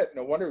like, oh, shit,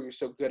 no wonder he was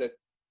so good at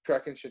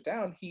tracking shit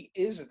down. He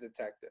is a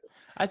detective.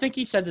 I think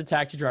he said the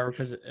taxi driver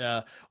because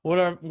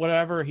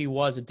whatever he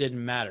was, it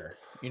didn't matter.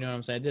 You know what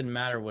I'm saying? It didn't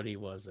matter what he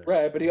was there.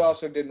 Right, but he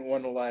also didn't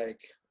want to, like,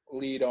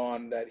 lead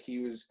on that he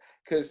was,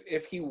 because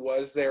if he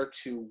was there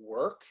to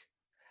work,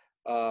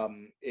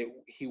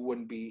 he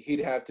wouldn't be. He'd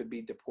have to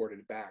be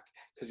deported back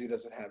because he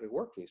doesn't have a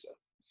work visa.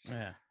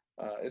 Yeah,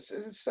 it's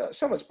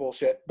so much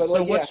bullshit. But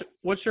so like,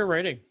 what's your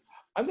rating?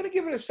 I'm gonna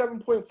give it a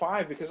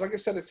 7.5 because, like I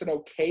said, it's an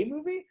okay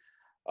movie.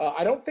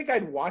 I don't think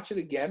I'd watch it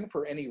again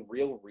for any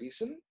real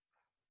reason,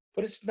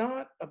 but it's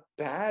not a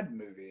bad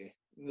movie.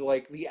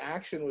 Like, the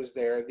action was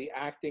there, the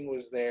acting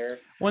was there.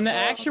 When the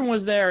action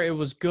was there, it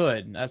was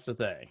good. That's the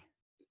thing.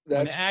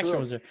 When the action true.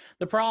 was there.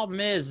 The problem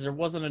is there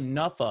wasn't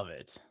enough of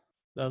it.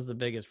 That was the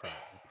biggest problem.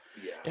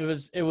 Yeah.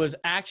 It was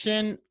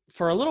action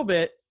for a little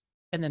bit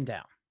and then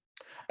down.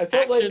 I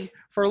felt action like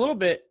for a little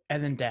bit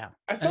and then down.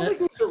 I felt like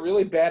it was a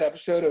really bad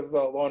episode of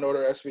Law and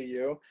Order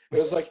SVU. It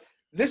was like,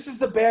 this is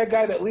the bad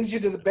guy that leads you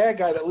to the bad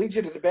guy that leads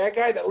you to the bad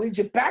guy that leads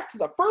you back to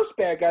the first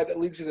bad guy that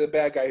leads you to the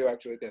bad guy who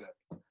actually did it.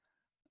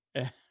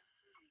 Yeah.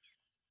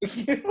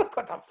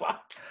 What the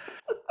fuck?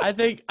 I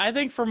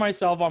think for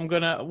myself, I'm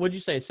gonna. What'd you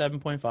say?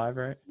 7.5,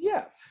 right?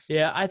 Yeah.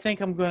 Yeah, I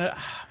think I'm gonna.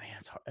 Oh, man,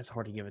 it's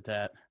hard to give it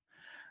that.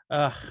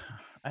 I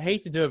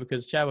hate to do it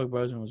because Chadwick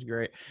Boseman was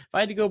great. If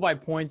I had to go by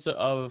points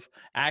of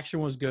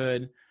action was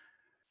good,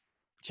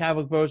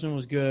 Chadwick Boseman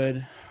was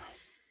good.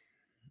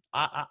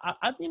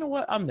 I you know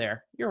what? I'm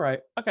there. You're right.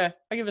 Okay,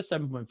 I give it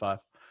 7.5.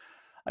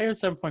 I give it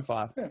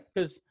 7.5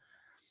 because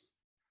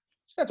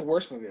it's not the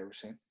worst movie I've ever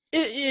seen.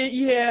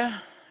 Yeah.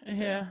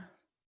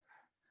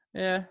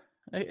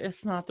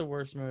 It's not the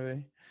worst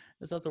movie.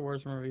 It's not the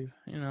worst movie,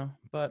 you know.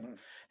 But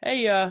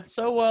hey,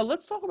 so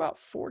let's talk about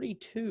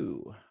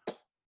 42.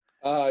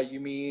 You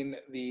mean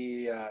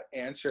the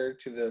answer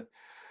to the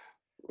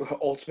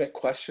ultimate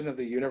question of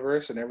the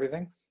universe and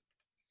everything?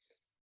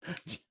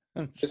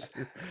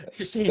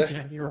 You're saying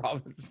Jackie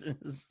Robinson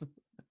is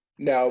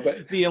no,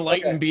 but the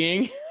enlightened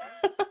being.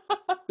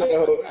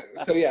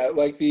 so yeah,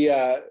 like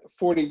the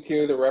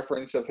 42, the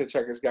reference of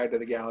Hitchhiker's Guide to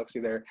the Galaxy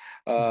there.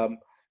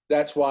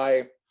 That's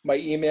why my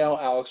email,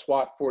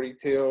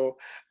 AlexWatt42,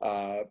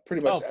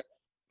 pretty much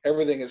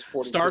everything is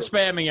 42. Start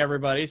spamming,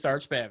 everybody.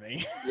 Start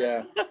spamming.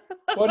 Yeah.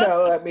 Well,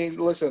 no, I mean,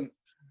 listen,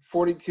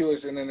 42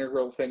 is an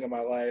integral thing in my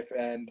life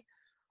and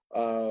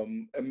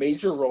a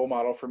major role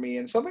model for me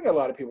and something a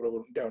lot of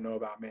people don't know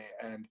about me.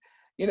 And,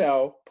 you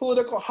know,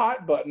 political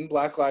hot button,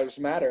 Black Lives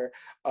Matter.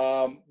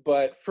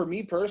 But for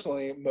me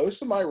personally,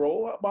 most of my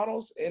role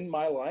models in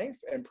my life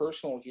and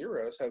personal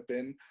heroes have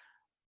been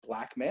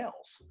Black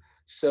males.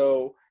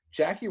 So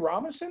Jackie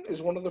Robinson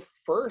is one of the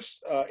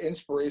first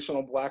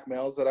inspirational Black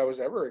males that I was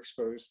ever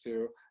exposed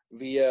to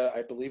via,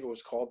 I believe it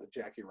was called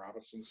The Jackie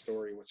Robinson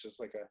Story, which is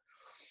like a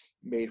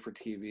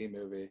made-for-TV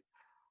movie.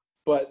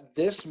 But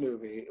this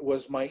movie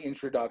was my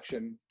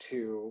introduction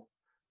to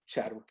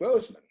Chadwick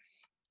Boseman,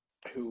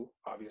 who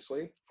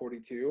obviously,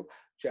 42,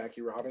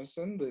 Jackie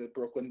Robinson, the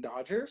Brooklyn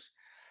Dodgers.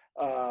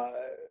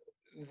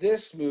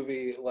 This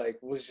movie, like,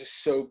 was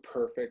just so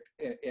perfect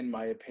in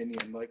my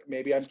opinion. Like,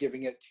 maybe I'm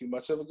giving it too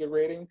much of a good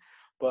rating,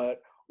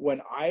 but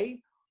when I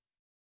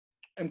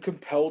am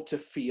compelled to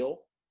feel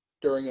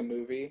during a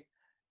movie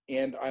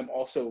and I'm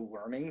also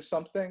learning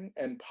something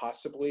and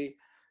possibly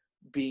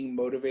being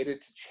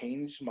motivated to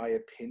change my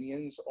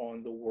opinions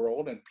on the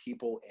world and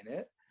people in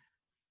it,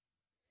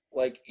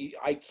 like,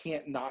 I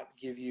can't not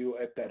give you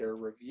a better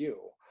review.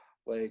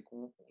 Like,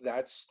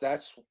 that's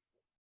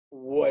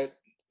what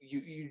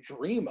you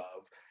dream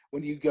of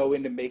when you go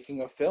into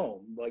making a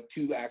film, like,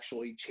 to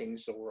actually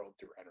change the world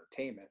through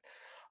entertainment.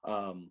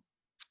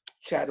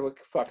 Chadwick,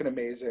 fucking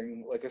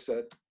amazing. Like I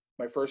said,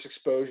 my first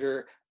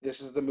exposure, this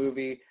is the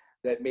movie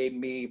that made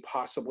me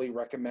possibly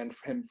recommend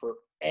him for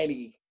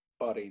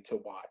anybody to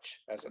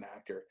watch as an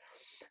actor.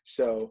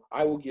 So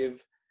I will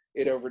give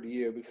it over to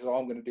you, because all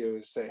I'm going to do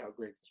is say how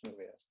great this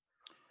movie is.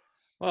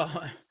 Well,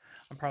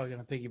 I'm probably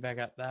going to piggyback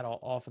at that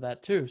off of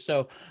that too.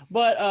 So,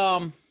 but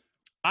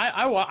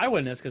I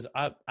win this because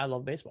I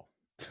love baseball.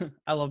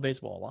 I love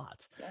baseball a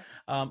lot.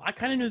 Yeah. I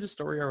kind of knew the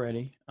story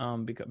already,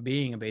 because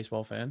being a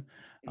baseball fan.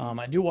 Mhm.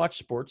 I do watch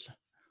sports,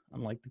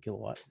 unlike the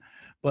Kilowatt,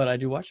 but I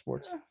do watch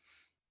sports.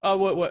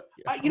 What?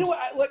 You know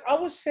what? I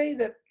will say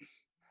that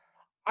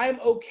I'm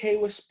okay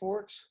with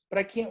sports, but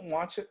I can't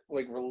watch it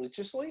like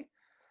religiously.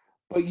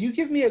 But you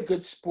give me a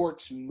good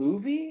sports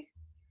movie,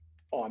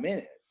 oh, I'm in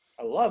it.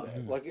 I love it.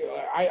 Mhm. Like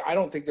I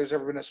don't think there's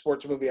ever been a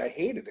sports movie I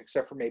hated,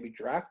 except for maybe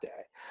Draft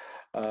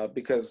Day,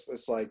 because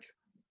it's like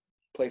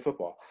play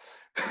football.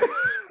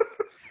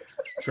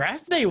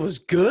 Draft Day was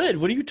good.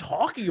 What are you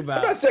talking I'm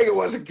about? not saying it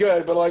wasn't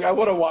good, but like I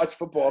want to watch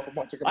football if I'm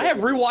watching. I have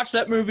rewatched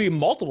that movie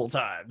multiple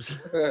times.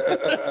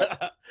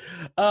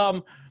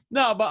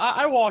 No, but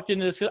I walked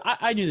into this because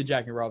I knew the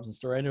Jackie Robinson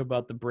story. I knew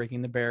about the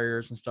breaking the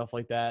barriers and stuff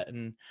like that,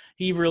 and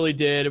he really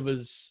did. It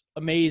was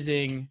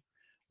amazing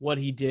what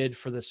he did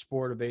for the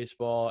sport of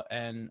baseball,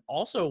 and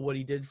also what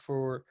he did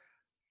for,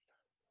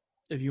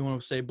 if you want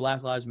to say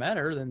Black Lives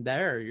Matter, then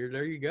there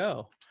you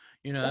go.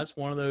 You know, that's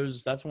one of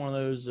those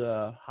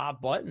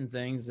hot button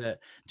things that,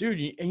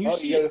 dude. And you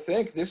see, you got to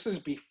think this is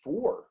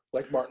before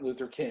like Martin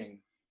Luther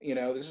King. You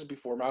know, this is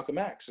before Malcolm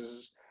X. This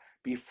is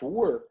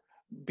before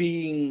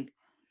being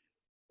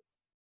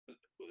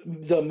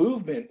the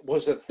movement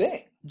was a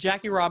thing.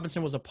 Jackie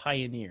Robinson was a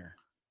pioneer.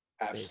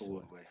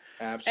 Absolutely.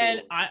 Absolutely.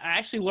 And I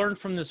actually learned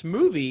from this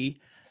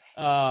movie,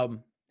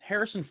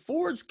 Harrison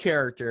Ford's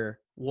character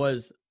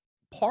was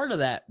part of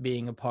that,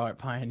 being a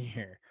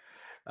pioneer.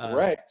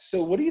 Right.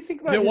 So what do you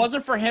think about if it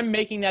wasn't for him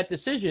making that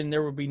decision,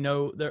 there would be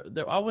no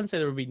I wouldn't say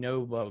there would be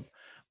no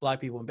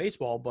black people in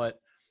baseball, but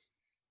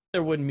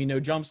there wouldn't be no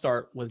jump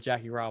start with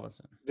Jackie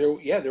Robinson. There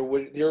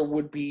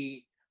would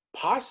be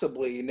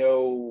possibly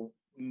no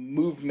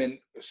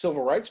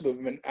civil rights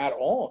movement at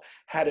all,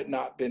 had it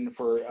not been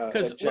for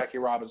Jackie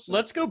Robinson.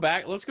 Let's go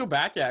back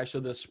to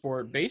actually the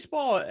sport,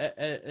 baseball,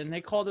 and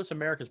they call this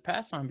America's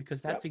pastime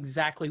because that's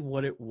exactly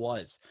what it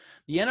was.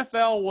 The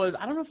NFL was,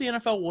 I don't know if the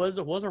NFL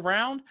was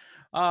around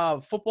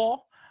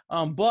football,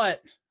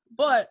 but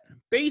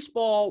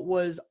baseball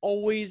was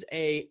always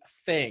a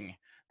thing.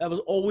 That was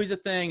always a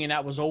thing, and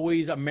that was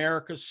always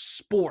America's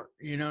sport.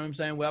 You know what I'm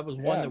saying? That was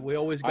one that we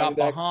always got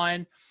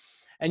behind.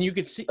 And you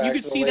could see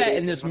that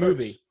in this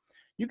movie.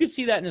 You could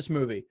see that in this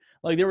movie.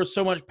 Like there was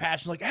so much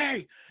passion. Like,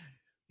 hey,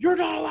 you're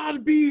not allowed to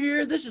be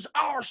here. This is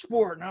our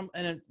sport.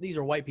 And these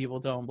are white people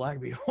telling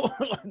black people,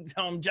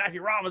 telling Jackie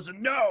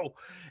Robinson no.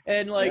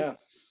 And like,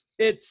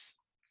 it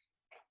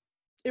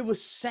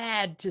was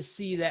sad to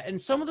see that. And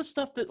some of the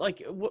stuff that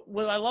like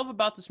what I love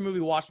about this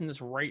movie, watching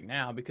this right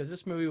now, because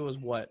this movie was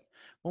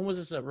when was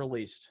this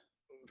released?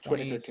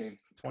 2013.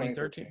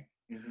 2013.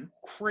 Mm-hmm.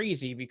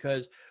 Crazy,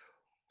 because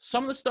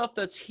some of the stuff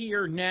that's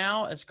here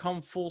now has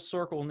come full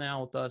circle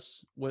now with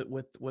us with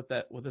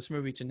this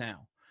movie to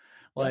now.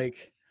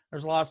 Like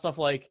there's a lot of stuff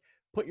like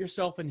put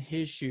yourself in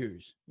his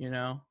shoes, you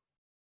know?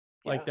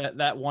 Like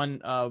that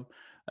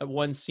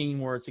one scene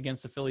where it's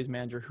against the Phillies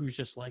manager who's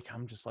just like,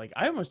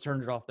 I almost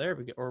turned it off there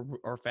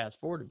or fast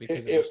forwarded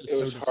because it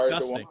was so hard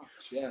disgusting. to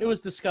watch. Yeah. It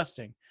was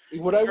disgusting.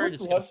 What I would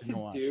love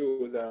to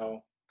do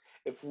though,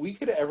 if we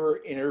could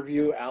ever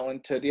interview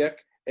Alan Tudyk,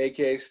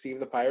 aka Steve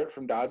the Pirate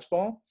from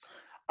Dodgeball,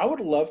 I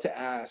would love to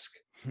ask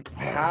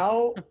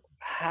how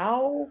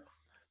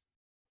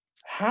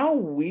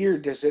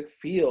weird does it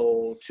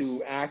feel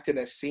to act in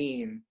a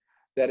scene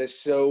that is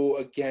so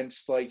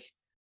against like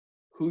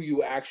who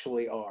you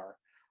actually are?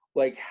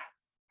 Like,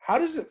 how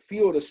does it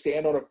feel to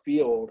stand on a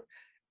field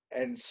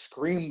and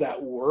scream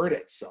that word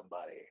at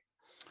somebody?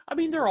 I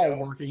mean, they're all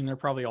working. They're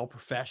probably all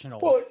professional.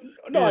 Well,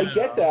 no, I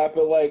get that,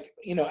 but like,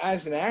 you know,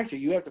 as an actor,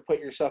 you have to put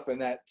yourself in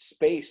that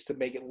space to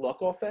make it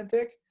look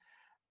authentic.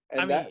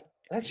 And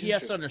that's you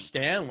have to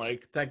understand,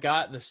 like that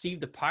guy, the Steve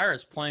the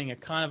Pirate's playing a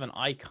kind of an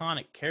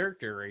iconic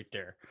character right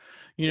there.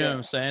 You know what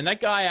I'm saying? That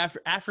guy,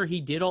 after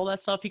he did all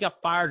that stuff, he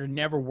got fired and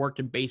never worked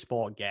in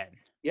baseball again.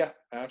 Yeah,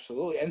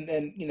 absolutely. And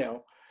then, you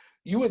know,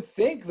 you would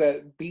think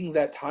that being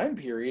that time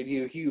period,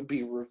 he would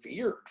be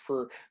revered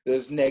for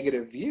those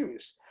negative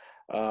views.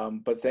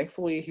 But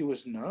thankfully he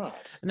was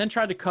not. And then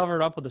tried to cover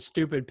it up with a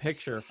stupid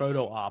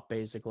photo op,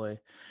 basically.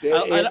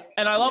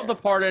 I love the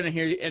part in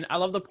here, and I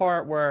love the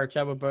part where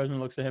Chadwick Boseman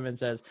looks at him and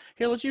says,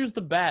 "Here, let's use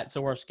the bat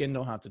so our skin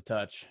don't have to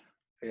touch."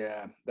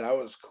 Yeah, that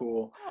was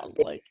cool.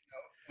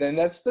 Then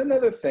that's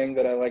another thing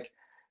that I like.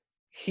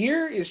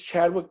 Here is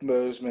Chadwick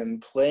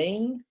Boseman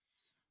playing,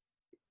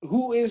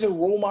 who is a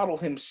role model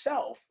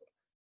himself,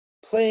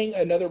 playing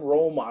another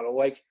role model.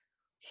 Like,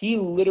 he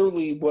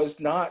literally was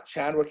not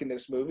Chadwick in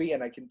this movie,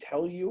 and I can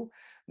tell you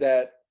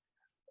that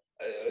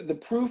the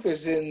proof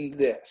is in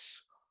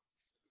this.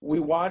 We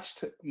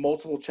watched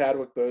multiple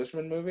Chadwick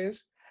Boseman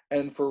movies,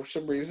 and for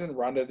some reason,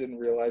 Rhonda didn't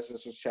realize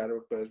this was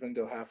Chadwick Boseman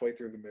until halfway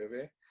through the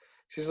movie.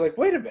 She's like,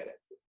 wait a minute,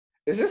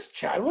 is this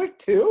Chadwick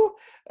too?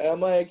 And I'm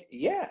like,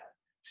 yeah.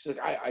 She's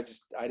like, I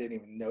didn't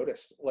even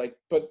notice. Like,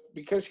 but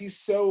because he's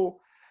so,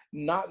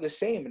 not the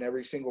same in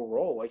every single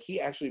role. Like he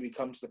actually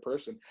becomes the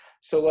person.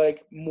 So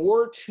like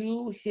more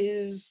to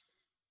his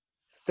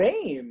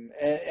fame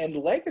and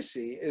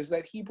legacy is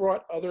that he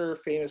brought other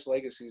famous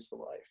legacies to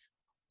life.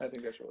 I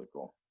think that's really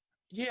cool.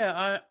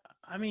 Yeah,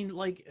 I mean,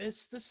 like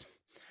it's this.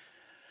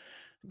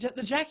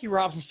 The Jackie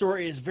Robinson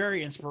story is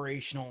very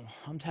inspirational.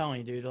 I'm telling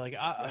you, dude. Like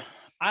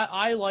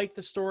I like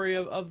the story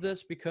of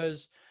this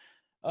because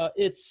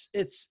it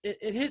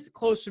hits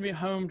close to me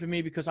home to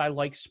me because I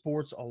like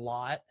sports a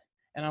lot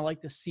and I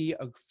like to see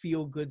a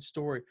feel good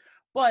story.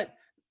 But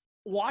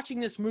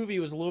watching this movie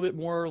was a little bit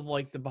more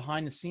like the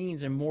behind the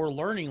scenes and more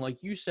learning,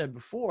 like you said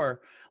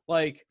before.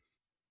 Like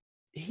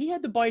he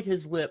had to bite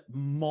his lip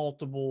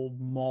multiple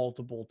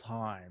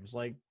times,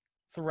 like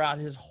throughout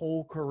his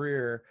whole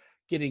career,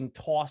 getting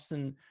tossed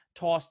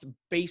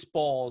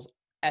baseballs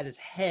at his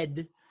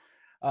head,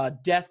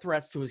 death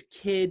threats to his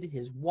kid,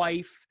 his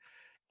wife,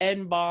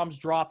 N-bombs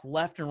dropped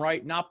left and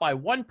right, not by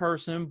one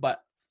person,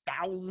 but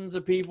thousands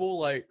of people.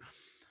 Like,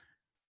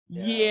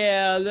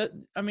 I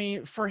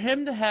mean, for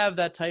him to have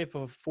that type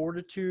of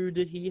fortitude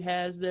that he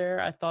has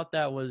there, I thought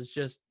that was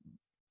just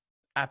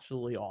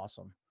absolutely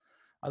awesome.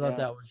 I thought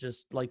that was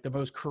just like the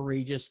most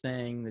courageous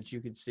thing that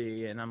you could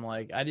see. And I'm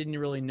like, I didn't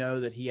really know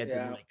that he had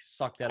to like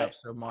suck that up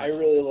so much. I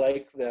really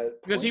like that.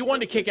 Because he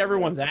wanted to kick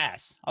everyone's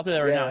ass. I'll tell you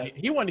that right now.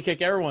 He wanted to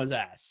kick everyone's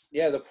ass.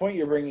 Yeah, the point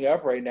you're bringing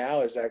up right now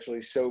is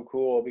actually so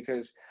cool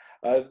because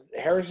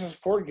Harrison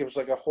Ford gives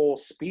like a whole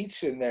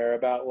speech in there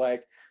about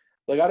like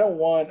I don't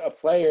want a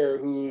player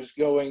who's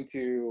going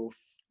to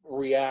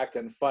react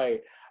and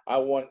fight. I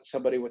want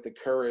somebody with the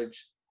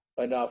courage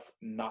enough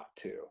not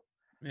to.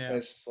 Yeah. And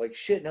it's like,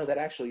 shit, no, that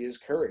actually is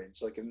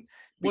courage. Like,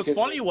 what's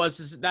funny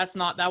is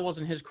that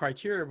wasn't his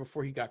criteria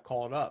before he got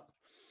called up.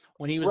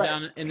 When he was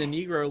down in the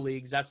Negro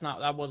leagues,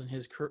 that wasn't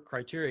his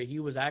criteria. He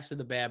was actually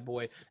the bad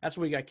boy. That's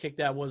where he got kicked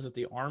out. Was it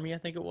the Army? I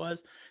think it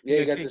was. Yeah,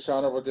 he got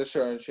dishonorable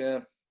discharge. Yeah.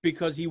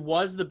 Because he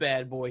was the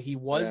bad boy. He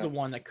was the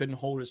one that couldn't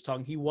hold his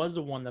tongue. He was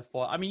the one that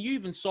fought. I mean, you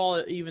even saw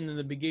it even in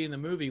the beginning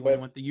of the movie when he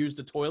went to use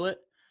the toilet.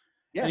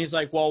 Yeah. And he's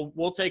like, well,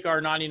 we'll take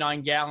our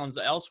 99 gallons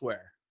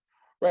elsewhere.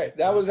 Right.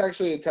 That was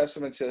actually a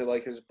testament to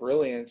like his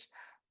brilliance.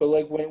 But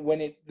like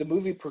when the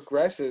movie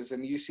progresses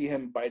and you see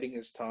him biting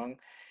his tongue,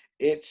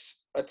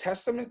 it's a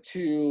testament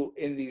to,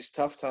 in these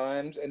tough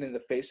times and in the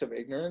face of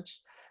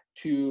ignorance,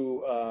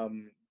 to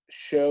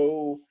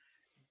show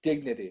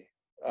dignity.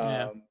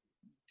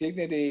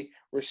 Dignity,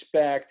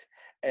 respect,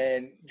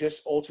 and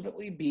just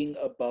ultimately being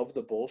above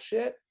the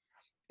bullshit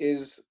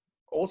is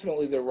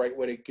ultimately the right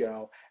way to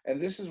go. And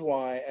this is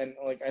why, and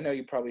like I know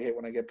you probably hate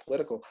when I get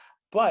political,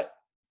 but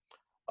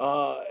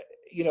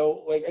you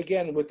know, like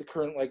again with the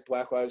current like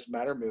Black Lives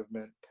Matter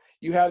movement,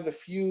 you have the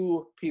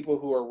few people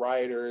who are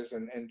rioters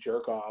and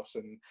jerk offs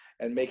and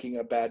making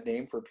a bad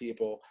name for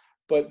people,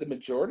 but the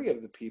majority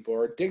of the people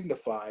are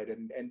dignified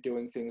and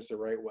doing things the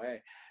right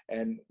way.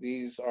 And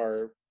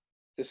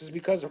this is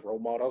because of role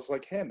models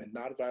like him and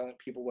not violent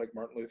people like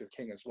Martin Luther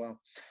King as well.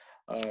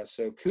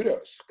 So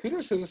kudos to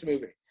this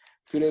movie.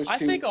 Kudos to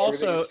everything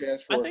it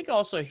stands for. I think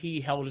also he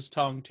held his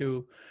tongue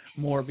too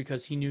more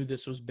because he knew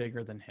this was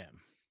bigger than him.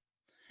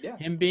 Yeah.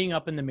 Him being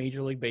up in the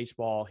Major League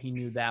Baseball, he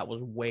knew that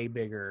was way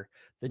bigger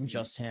than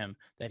just him,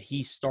 that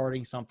he's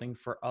starting something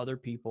for other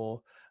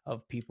people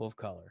of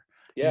color.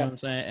 Yeah. You know what I'm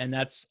saying?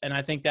 And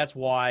I think that's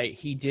why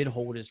he did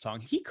hold his tongue.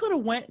 He could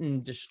have went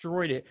and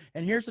destroyed it.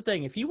 And here's the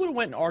thing. If he would have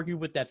went and argued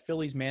with that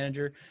Phillies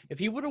manager, if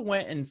he would have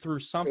went and threw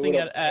something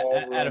at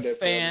a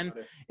fan,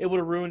 it would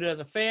have ruined it as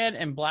a fan,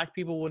 and black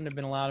people wouldn't have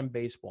been allowed in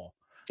baseball.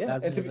 Yeah,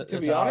 and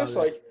to be honest,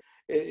 like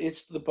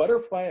it's the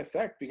butterfly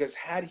effect, because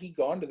had he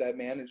gone to that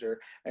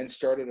manager and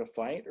started a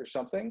fight or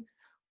something,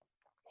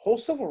 whole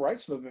civil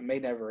rights movement may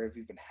never have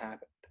even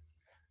happened.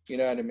 You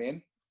know what I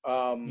mean?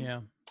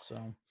 Yeah.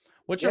 So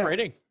what's your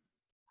rating?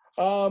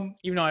 Even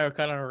though I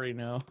kind of already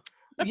know.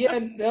 Yeah,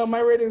 no, my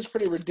rating is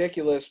pretty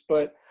ridiculous,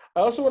 but I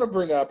also want to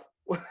bring up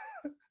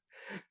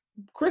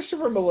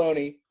Christopher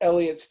Meloni,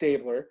 Elliot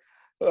Stabler,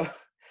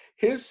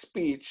 his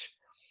speech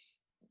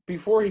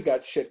before he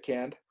got shit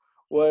canned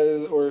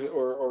was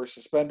or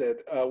suspended,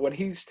 when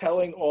he's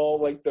telling all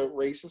like the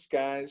racist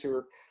guys who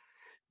are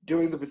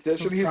doing the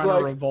petition, he's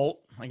like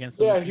revolt against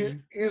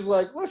the he's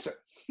like, listen,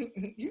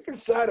 you can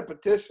sign a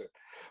petition,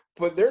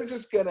 but they're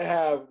just going to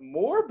have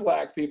more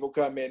black people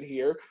come in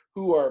here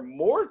who are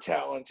more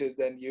talented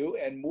than you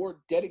and more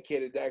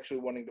dedicated to actually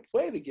wanting to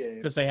play the game.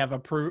 Because they have a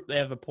point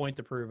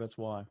to prove. That's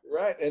why.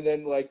 Right. And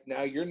then like,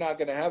 now you're not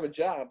going to have a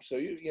job. So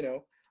you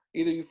know,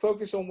 either you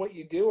focus on what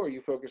you do or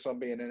you focus on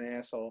being an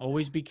asshole.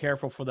 Always be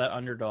careful for that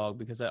underdog,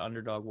 because that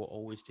underdog will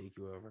always take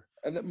you over.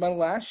 And then my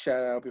last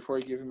shout out before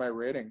I give you my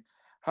rating.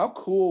 How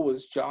cool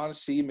was John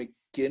C.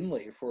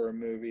 McGinley for a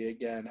movie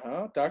again,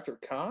 huh? Dr.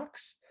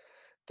 Cox?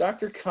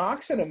 Dr.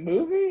 Cox in a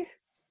movie?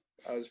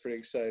 I was pretty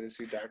excited to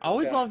see Dr. I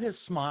always Cox. love his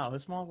smile.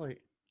 His smile's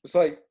like it's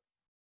like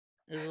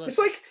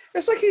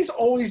he's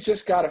always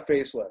just got a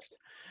facelift.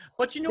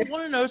 But you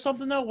want to know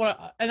something though?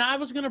 And I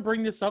was gonna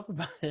bring this up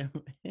about him.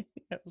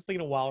 I was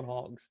thinking of Wild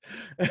Hogs.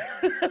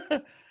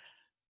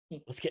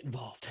 Let's get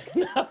involved.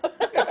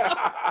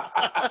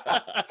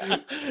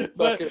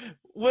 But Fucking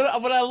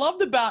what I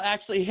loved about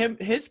actually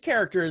his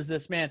character is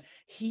this, man.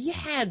 He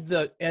had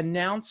the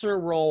announcer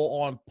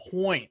role on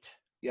point.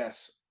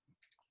 yes.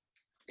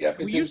 Yep.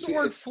 We use the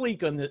word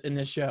fleek in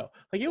this show.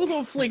 Like, it was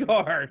on fleek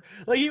hard.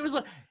 Like, he was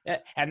like,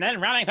 and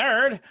then running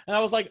third, and I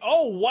was like,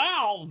 oh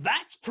wow,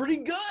 that's pretty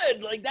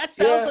good. Like, that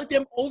sounds like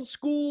them old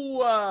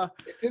school.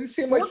 It didn't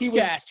seem like he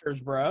was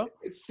sportscasters, bro.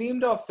 It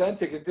seemed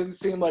authentic. It didn't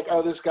seem like,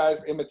 oh, this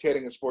guy's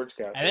imitating a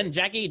sportscaster. And then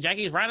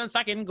Jackie's running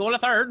second, going to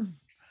third.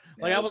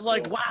 Yeah, Like, I was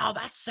like, cool. wow,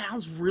 that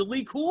sounds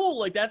really cool.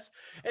 Like, and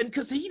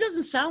because he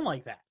doesn't sound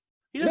like that.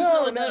 He doesn't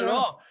sound like that at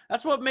all.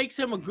 That's what makes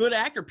him a good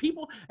actor.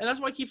 And that's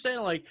why I keep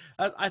saying, like,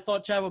 I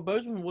thought Chadwick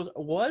Boseman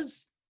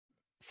was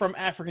from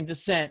African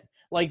descent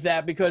like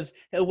that, because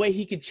the way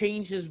he could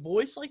change his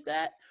voice like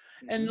that.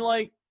 Mm-hmm. And,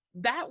 like,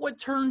 that what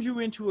turns you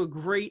into a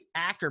great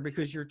actor,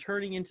 because you're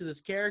turning into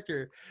this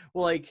character.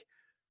 Like,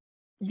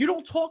 you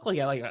don't talk like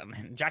that. Like,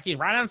 Jackie's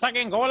right on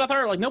second, going to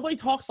third. Like, nobody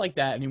talks like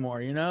that anymore,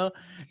 you know?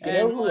 You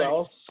know who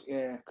else?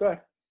 Yeah, go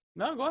ahead.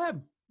 No, go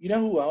ahead. You know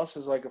who else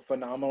is like a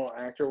phenomenal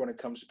actor when it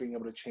comes to being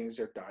able to change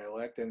their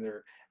dialect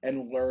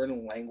and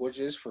learn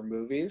languages for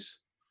movies?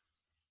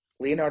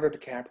 Leonardo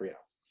DiCaprio.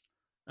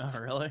 Oh,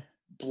 really?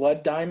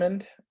 Blood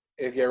Diamond,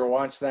 if you ever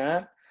watched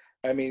that.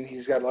 I mean,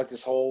 he's got like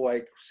this whole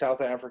like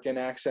South African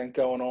accent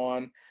going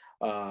on.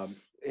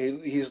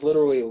 He's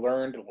literally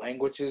learned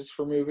languages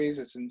for movies.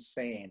 It's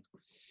insane.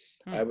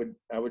 I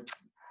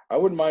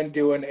wouldn't mind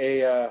doing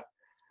a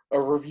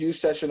review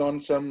session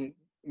on some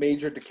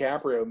major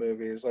DiCaprio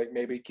movies, like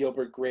maybe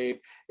Gilbert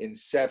Grape,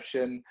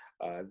 Inception,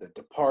 The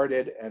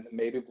Departed, and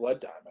maybe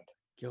Blood Diamond.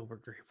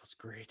 Gilbert Grape was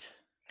great.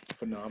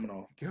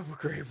 Phenomenal. Gilbert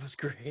Grape was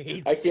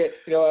great. I can't,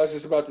 I was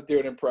just about to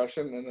do an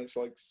impression, and it's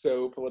like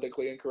so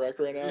politically incorrect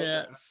right now.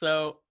 Yeah,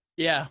 so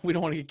yeah, we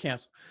don't want to get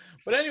canceled.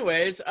 But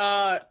anyways,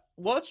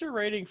 what's your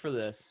rating for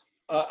this?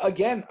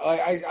 Again,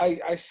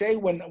 I say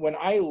when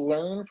I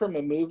learn from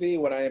a movie,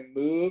 when I am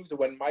moved,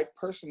 when my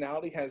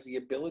personality has the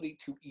ability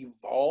to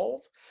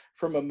evolve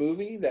from a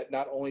movie that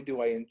not only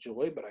do I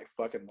enjoy, but I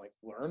fucking like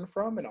learn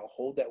from, and I'll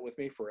hold that with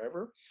me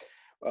forever.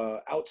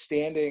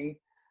 Outstanding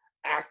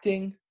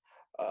acting,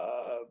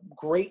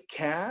 great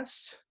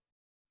cast.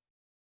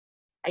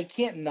 I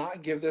can't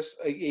not give this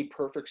a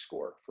perfect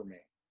score for me.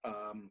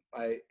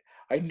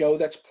 I know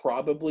that's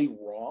probably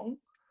wrong,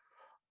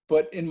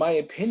 but in my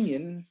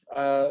opinion,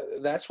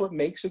 that's what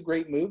makes a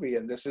great movie.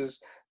 And this is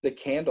the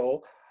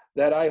candle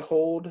that I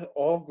hold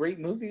all great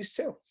movies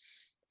to.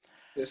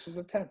 This is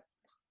a 10.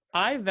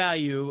 I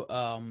value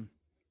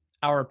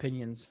our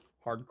opinions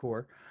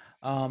hardcore.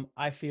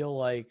 I feel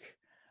like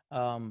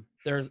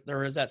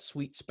there is that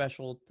sweet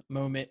special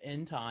moment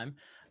in time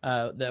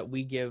that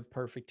we give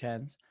perfect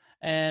 10s.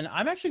 And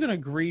I'm actually going to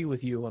agree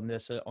with you on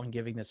this, on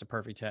giving this a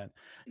perfect 10,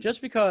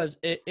 just because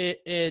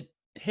it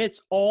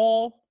hits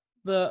all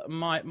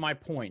my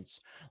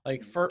points.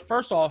 Like,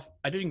 first off,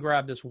 I didn't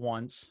grab this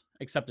once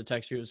except to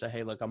text you and say,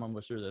 hey, look, I'm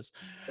almost through this.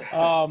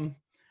 Or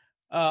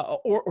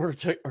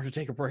to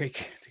take a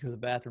break to go to the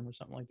bathroom or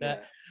something like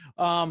that.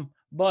 Yeah.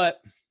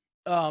 But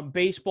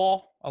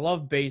baseball, I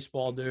love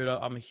baseball, dude.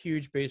 I'm a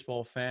huge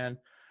baseball fan.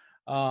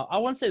 I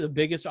wouldn't say the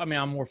biggest. I mean,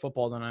 I'm more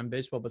football than I'm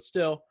baseball, but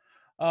still,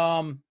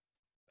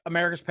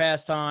 America's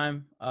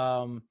pastime.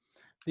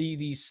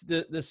 The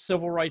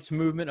civil rights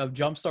movement, of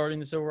jumpstarting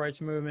the civil rights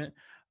movement.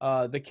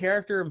 The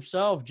character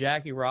himself,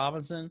 Jackie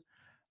Robinson,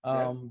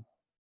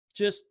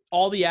 just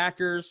all the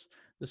actors.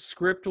 The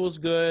script was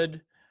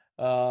good.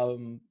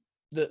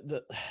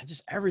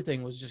 Just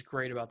everything was just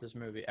great about this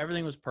movie.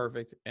 Everything was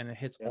perfect, and it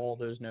hits all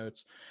those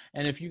notes.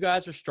 And if you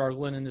guys are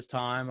struggling in this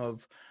time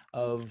of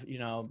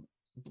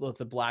with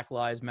the Black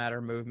Lives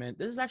Matter movement,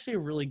 this is actually a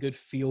really good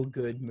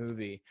feel-good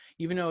movie,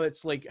 even though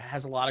it's like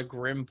has a lot of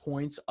grim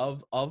points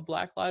of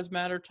Black Lives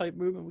Matter type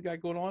movement we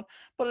got going on,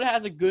 but it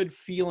has a good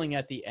feeling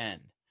at the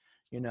end.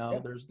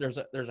 There's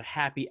a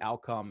happy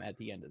outcome at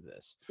the end of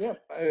this. Yeah,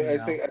 I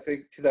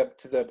think to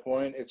that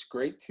point, it's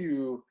great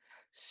to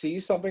see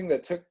something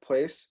that took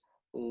place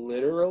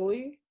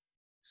literally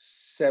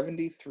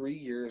 73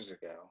 years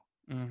ago.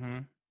 Mm-hmm.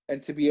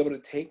 And to be able to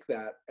take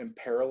that and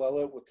parallel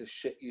it with the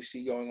shit you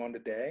see going on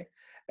today,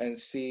 and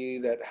see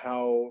that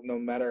how, no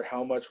matter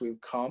how much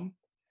we've come,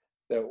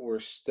 that we're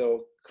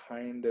still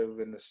kind of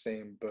in the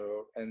same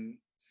boat. And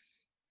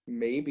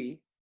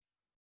maybe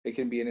it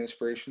can be an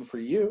inspiration for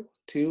you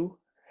to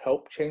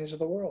help change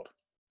the world.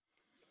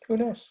 Who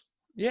knows?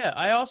 Yeah,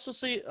 I also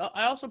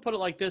put it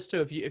like this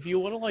too. If you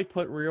want to like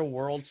put real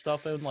world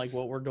stuff in, like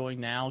what we're doing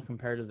now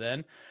compared to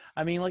then,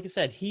 I mean, like I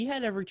said, he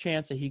had every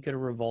chance that he could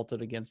have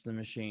revolted against the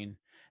machine,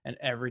 and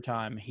every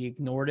time he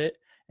ignored it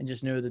and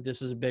just knew that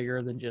this is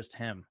bigger than just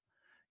him.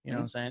 You know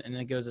what I'm saying? And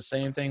it goes the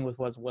same thing with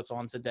what's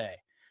on today.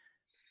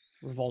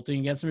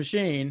 Revolting against the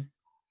machine,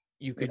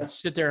 you could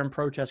sit there and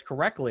protest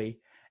correctly,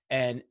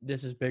 and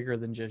this is bigger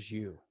than just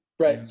you.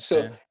 Right.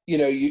 So,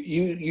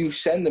 you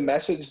send the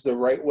message the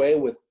right way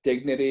with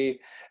dignity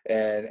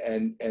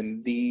and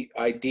the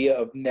idea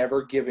of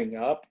never giving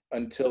up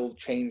until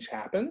change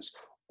happens,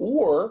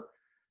 or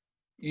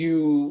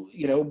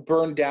you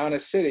burn down a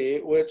city,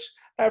 which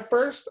at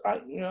first,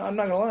 I'm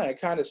not gonna lie, I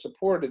kind of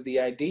supported the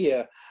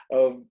idea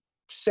of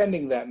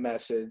sending that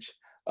message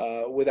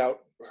without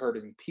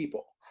hurting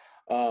people.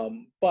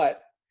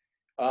 But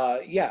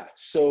yeah,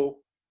 so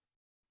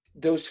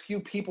those few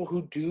people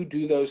who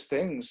do those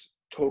things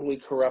totally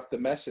corrupt the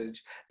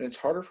message, and it's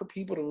harder for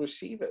people to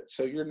receive it.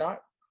 So you're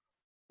not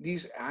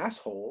these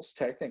assholes,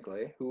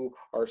 technically, who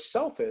are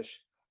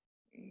selfish.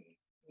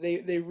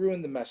 They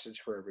ruin the message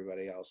for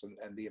everybody else,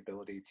 and the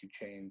ability to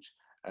change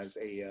as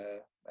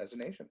a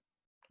nation.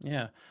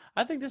 Yeah,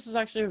 I think this is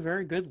actually a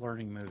very good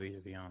learning movie,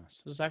 to be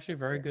honest. This is actually a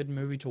very good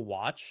movie to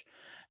watch,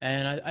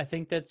 and I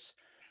think it's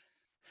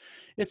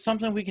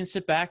something we can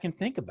sit back and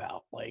think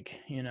about, like,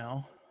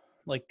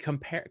 like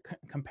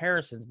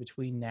comparisons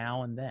between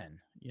now and then.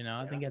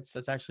 I think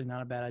that's actually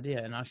not a bad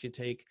idea, and actually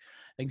take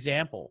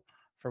example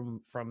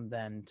from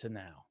then to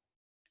now.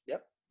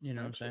 Yep. You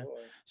know Absolutely. what I'm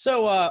saying?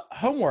 So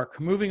homework.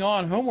 Moving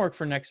on, homework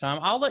for next time.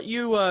 I'll let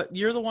you.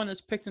 You're the one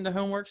that's picked into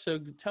homework, so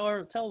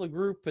tell the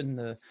group and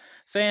the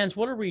fans,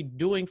 what are we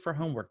doing for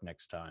homework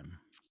next time?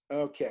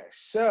 Okay,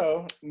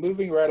 so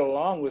moving right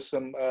along with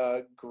some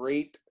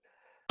great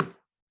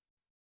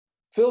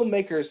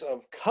filmmakers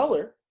of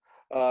color,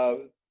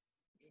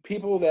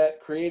 people that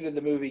created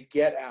the movie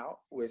Get Out,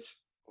 which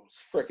was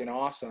freaking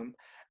awesome,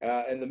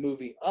 and the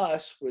movie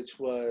Us, which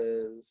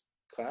was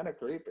kind of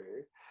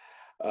creepy.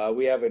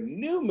 We have a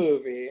new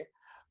movie,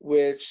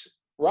 which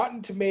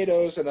Rotten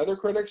Tomatoes and other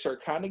critics are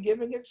kind of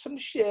giving it some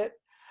shit,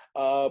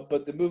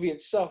 but the movie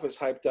itself is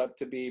hyped up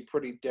to be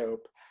pretty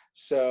dope.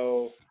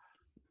 So,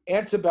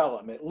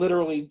 Antebellum, it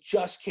literally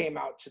just came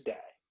out today.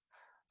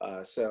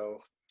 So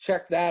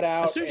check that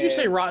out. As soon as you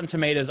say Rotten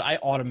Tomatoes, I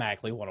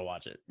automatically want to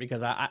watch it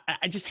because I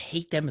just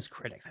hate them as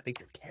critics. I think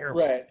they're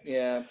terrible. Right?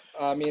 Yeah.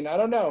 I mean, I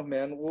don't know,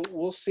 man.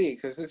 We'll see,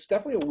 because it's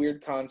definitely a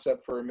weird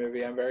concept for a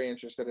movie. I'm very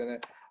interested in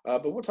it,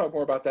 but we'll talk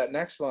more about that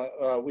next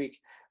week.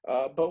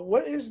 But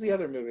what is the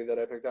other movie that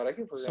I picked out? I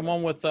can forget.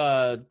 Someone with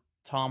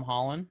Tom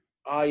Holland.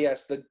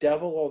 Yes, The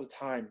Devil All the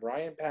Time.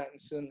 Brian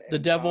Pattinson and The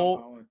Devil.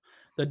 Tom Holland.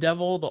 The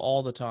Devil, the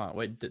All the Time.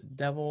 Wait, the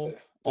Devil.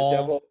 The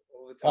Devil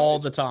all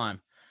the time.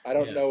 I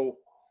don't know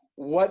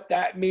what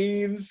that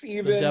means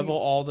even. The Devil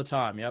all the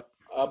time. Yep.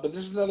 But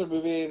this is another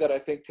movie that I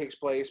think takes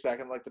place back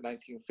in like the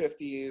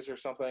 1950s or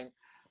something.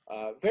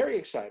 Very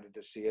excited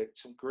to see it.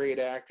 Some great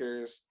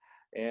actors,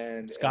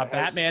 and it's got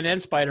Batman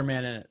and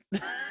Spider-Man in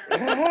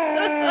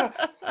it.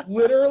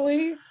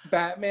 Literally,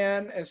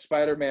 Batman and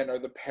Spider-Man are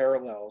the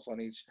parallels on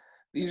each.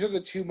 These are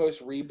the two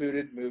most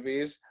rebooted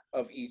movies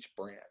of each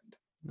brand.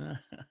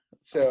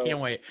 So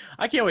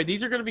I can't wait.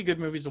 These are going to be good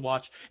movies to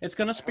watch. It's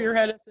going to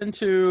spearhead us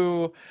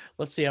into,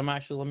 let's see,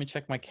 let me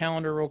check my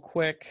calendar real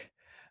quick.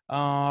 It's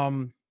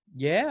going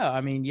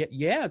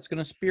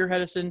to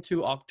spearhead us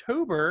into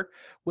October,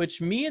 which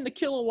me and the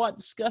Kilowatt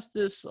discussed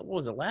this, what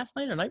was it, last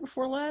night or night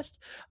before last?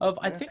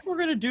 I think we're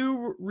going to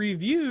do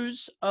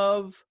reviews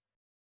of,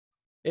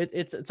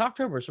 it's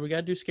October, so we got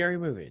to do scary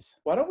movies.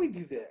 Why don't we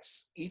do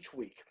this each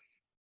week?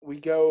 We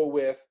go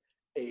with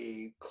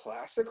a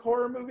classic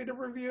horror movie to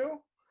review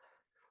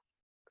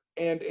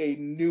and a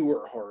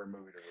newer horror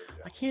movie to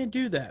review. I can't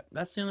do that.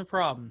 That's the only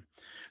problem.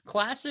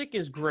 Classic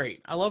is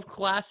great. I love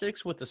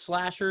classics with the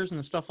slashers and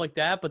the stuff like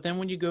that, but then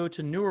when you go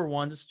to newer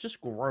ones, it's just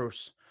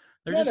gross.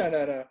 No.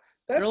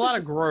 There's a lot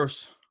of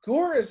gross.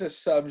 Gore is a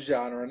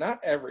subgenre, not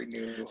every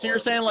new. So you're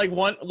saying like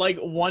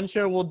one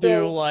show will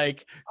do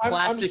like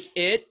classic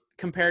It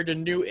compared to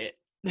new It.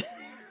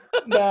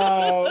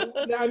 No,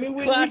 I mean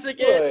classic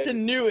It to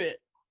new It.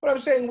 But I'm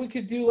saying we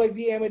could do like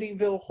the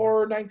Amityville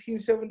Horror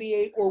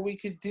 1978, or we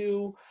could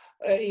do,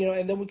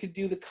 and then we could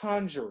do The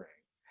Conjuring.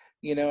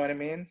 You know what I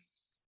mean?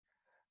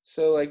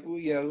 So like,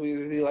 we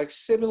be like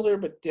similar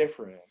but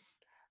different,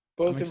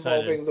 both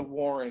involving the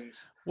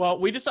Warrens. Well,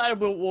 we decided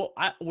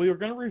we were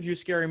going to review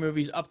scary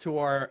movies up to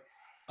our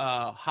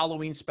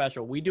Halloween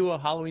special. We do a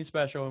Halloween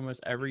special almost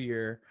every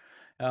year.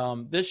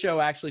 This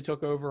show actually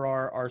took over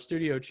our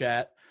studio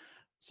chat.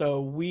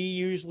 So we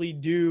usually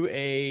do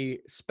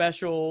a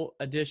special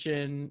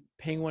edition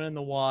Penguin in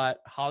the Watt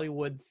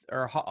Halloween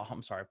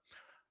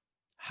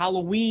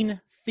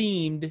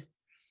themed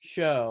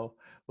show,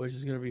 which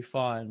is going to be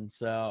fun.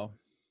 So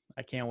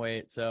I can't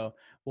wait. So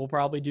we'll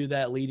probably do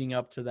that leading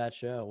up to that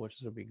show, which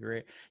will be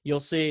great. You'll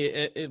see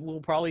it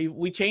will probably,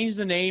 we changed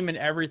the name and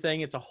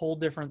everything. It's a whole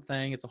different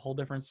thing. It's a whole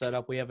different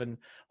setup. We have a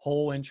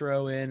whole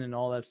intro in and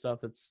all that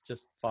stuff. It's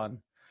just fun.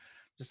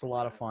 Just a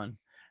lot of fun.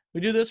 We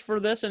do this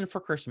and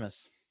for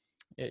Christmas.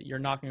 You're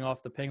knocking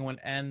off the Penguin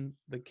and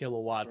the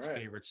Kilowatts'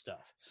 favorite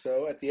stuff.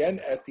 So at the end,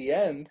 I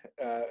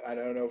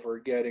don't know if we're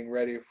getting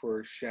ready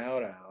for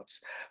shout outs,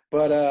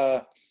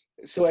 but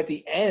so at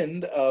the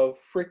end of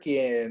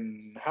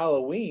freaking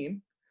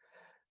Halloween,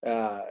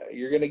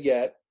 you're going to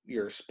get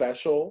your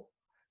special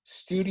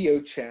studio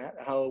chat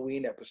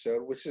Halloween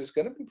episode, which is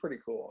going to be pretty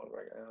cool.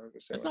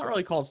 It's not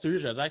really called studio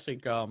chat. It's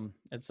actually,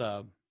 it's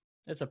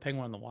a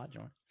Penguin in the Watt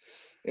joint.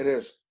 It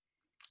is.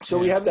 So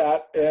we have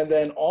that. And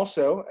then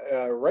also,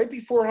 right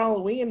before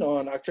Halloween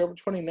on October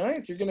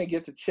 29th, you're going to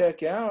get to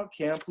check out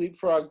Camp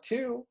Leapfrog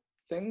 2,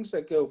 things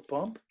that go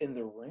bump in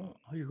the ring.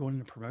 Oh, you're going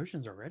into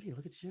promotions already.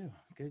 Look at you.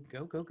 Good.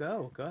 Go. Go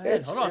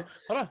ahead. Hold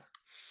on.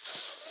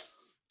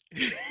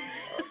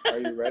 Are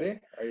you ready?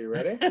 Are you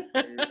ready?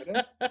 Are you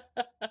ready? Are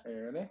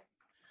you ready?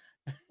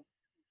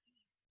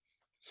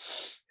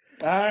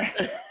 All right.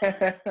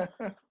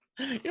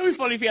 It would be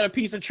funny if you had a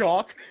piece of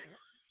chalk.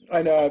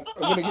 I know.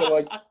 I'm gonna get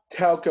like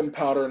talcum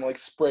powder and like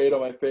spray it on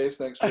my face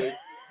next week.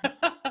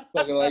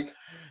 Fucking like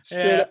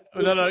straight Yeah. up.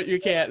 No, you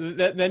can't.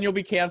 Then you'll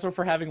be canceled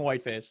for having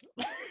white face.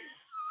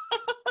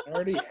 I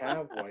already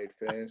have white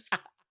face.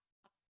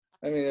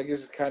 I mean, I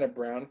guess it's kind of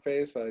brown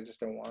face, but I just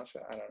don't wash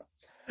it. I don't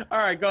know. All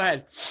right, go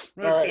ahead.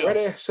 All right,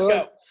 ready? So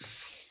at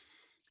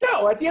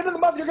the end of the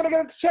month, you're going to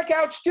get to check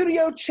out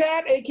Studio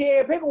Chat,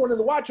 a.k.a. Penguin in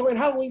the Watch Away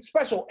Halloween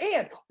special.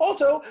 And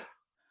also,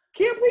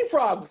 Camp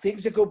Leapfrog,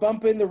 things that go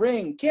bump in the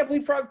ring. Camp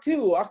Leapfrog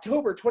 2,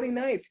 October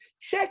 29th.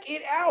 Check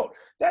it out.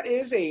 That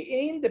is a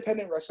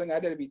independent wrestling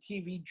IWTV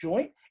TV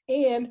joint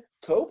and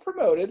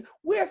co-promoted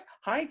with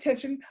High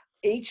Tension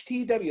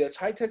HTW. That's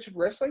High Tension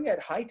Wrestling at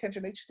High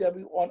Tension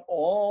HTW on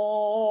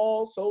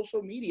all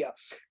social media.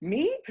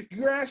 Me?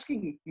 You're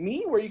asking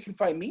me where you can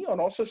find me on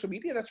all social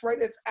media? That's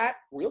right. It's at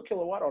Real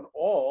Kilowatt on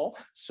all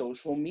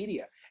social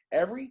media.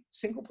 Every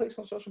single place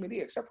on social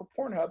media except for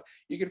Pornhub.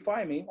 You can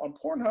find me on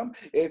Pornhub.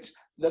 It's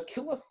The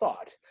Kill a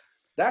Thought.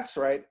 That's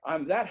right.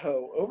 I'm that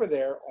hoe over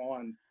there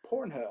on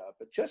Pornhub.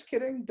 But just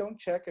kidding. Don't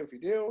check. If you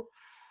do,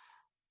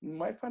 you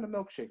might find a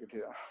milkshake or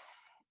two.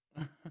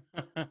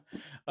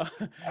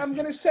 I'm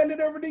gonna send it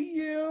over to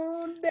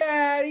you,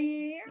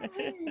 Daddy.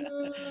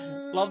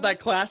 Love that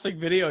classic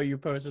video you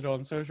posted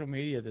on social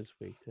media this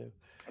week too.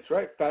 That's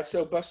right,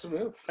 Fatso bust a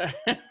move.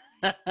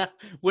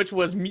 Which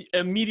was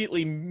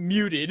immediately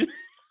muted.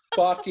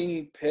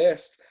 Fucking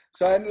pissed.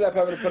 So I ended up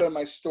having to put it in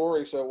my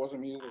story so it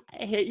wasn't muted.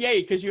 Yeah,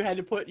 because you had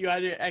to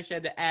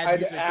add. I had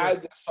to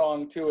add the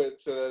song to it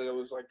so that it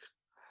was like.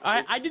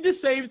 I did the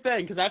same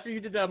thing because after you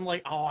did that, I'm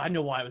like, oh, I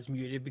know why I was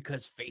muted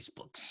because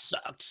Facebook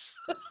sucks.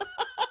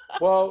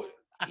 Well,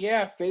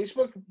 yeah,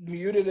 Facebook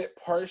muted it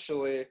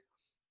partially.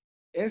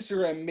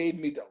 Instagram made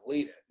me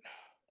delete it.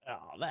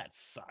 Oh, that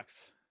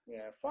sucks.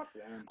 Yeah, fuck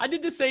them. I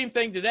did the same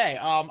thing today.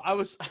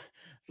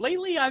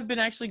 Lately I've been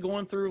actually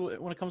going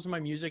through when it comes to my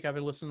music. I've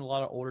been listening to a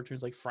lot of older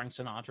tunes like Frank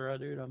Sinatra,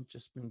 dude. I've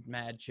just been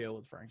mad chill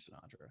with Frank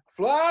Sinatra.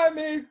 Fly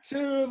me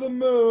to the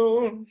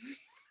moon.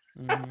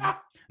 Mm-hmm.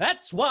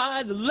 That's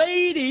why the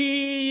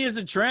lady is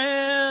a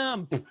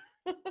tramp.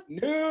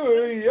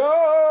 New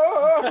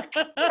York.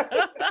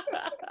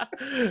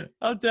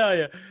 I'll tell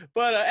you.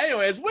 But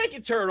anyways,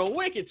 Wicked Turtle.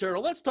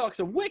 Let's talk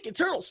some Wicked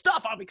Turtle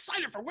stuff. I'm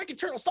excited for Wicked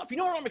Turtle stuff. You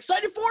know what I'm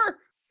excited for?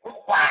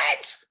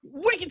 What?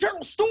 Wicked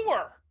Turtle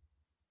store.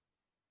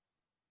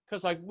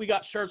 Because we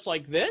got shirts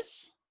like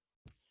this.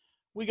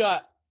 We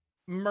got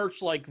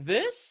merch like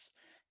this.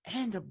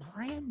 And a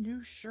brand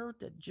new shirt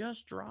that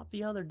just dropped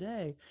the other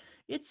day.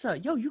 It's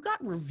you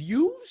got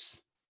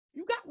reviews?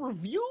 You got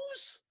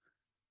reviews?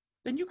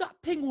 Then you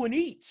got Penguin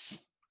Eats.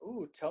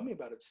 Ooh, tell me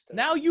about it, Steph.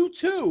 Now you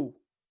too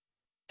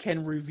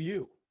can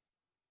review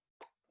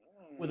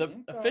with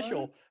an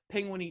official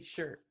Penguin Eats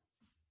shirt.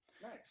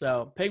 Nice.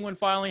 So Penguin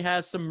finally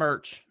has some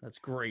merch. That's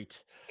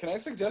great. Can I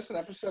suggest an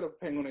episode of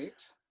Penguin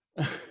Eats?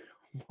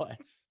 What?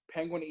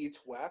 Penguin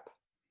Eats WAP.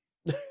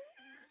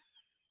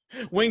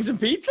 Wings and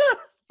pizza?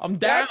 I'm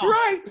down.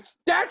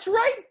 That's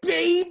right,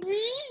 baby.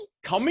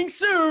 Coming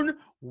soon.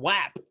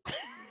 WAP.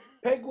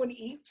 Penguin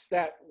Eats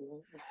that.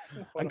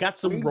 I got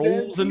some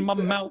rolls in my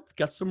mouth.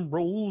 Got some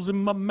rolls in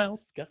my mouth.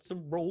 Got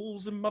some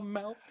rolls in my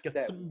mouth. Got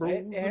that some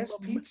rolls wet ass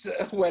in my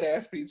pizza. Wet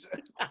ass pizza.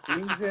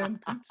 Wings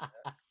and pizza.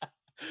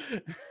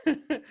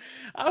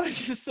 I was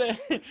just saying,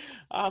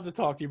 I'll have to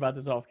talk to you about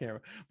this off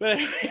camera. But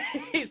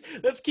anyways,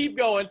 let's keep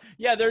going.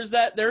 Yeah, there's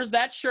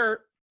that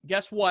shirt.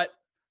 Guess what?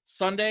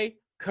 Sunday,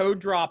 code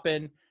drop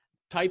in.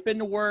 Type in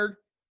the word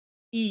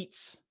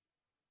eats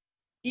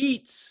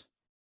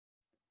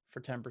for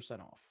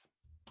 10% off.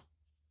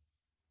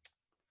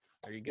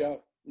 There you go. Yeah,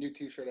 new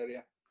t-shirt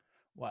idea.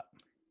 What?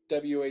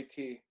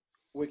 WAT.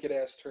 Wicked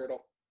ass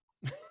turtle.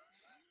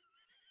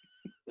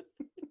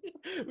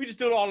 We just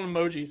do it all in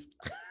emojis.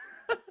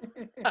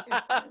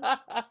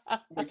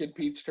 Wicked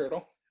peach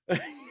turtle.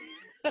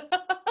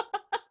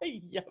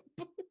 Yep.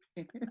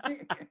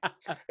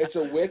 It's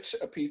a witch,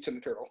 a peach, and a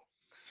turtle.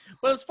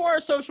 But as far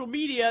as social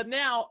media,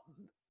 now,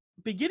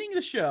 beginning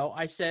the show,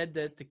 I said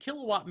that the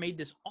Kilowatt made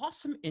this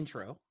awesome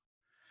intro,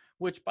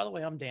 which, by the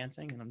way, I'm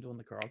dancing and I'm doing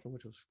the Carlton,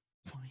 which was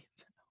funny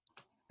as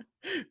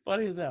hell.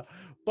 Funny as hell.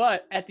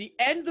 But at the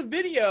end of the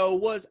video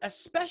was a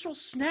special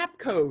snap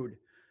code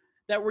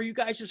that where you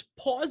guys just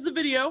pause the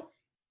video,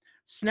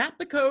 snap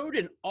the code,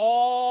 and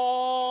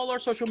all our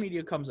social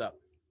media comes up.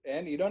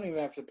 And you don't even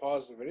have to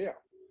pause the video.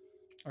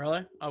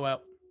 Really? Oh,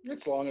 well.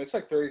 It's long. It's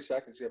like 30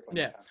 seconds. You have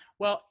plenty of time.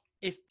 Well,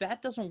 if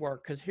that doesn't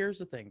work, because here's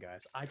the thing,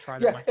 guys. I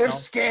tried it Yeah, myself. if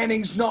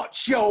scanning's not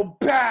your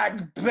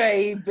bag,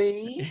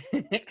 baby.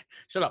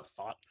 Shut up,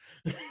 thought.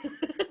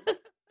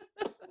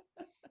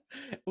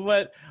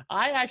 But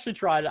I actually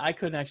tried it. I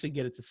couldn't actually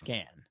get it to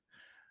scan.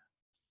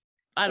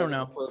 I don't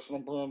know.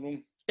 Personal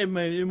problem. It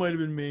might have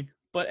been me.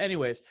 But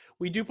anyways,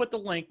 we do put the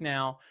link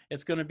now.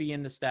 It's going to be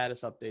in the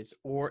status updates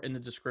or in the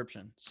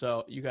description.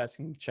 So you guys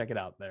can check it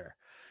out there.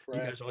 Right.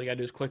 You guys, all you got to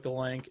do is click the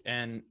link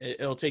and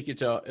it'll take you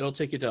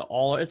to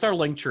all, it's our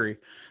link tree.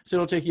 So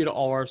it'll take you to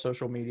all our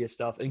social media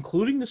stuff,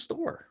 including the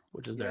store,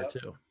 which is there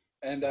too.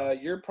 And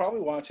you're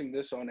probably watching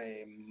this on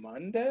a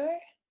Monday?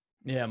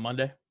 Yeah,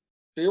 Monday.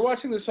 So you're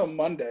watching this on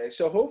Monday.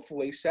 So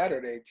hopefully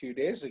Saturday, 2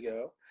 days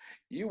ago,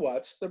 you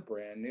watched the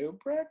brand new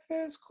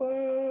Breakfast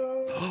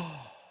Club.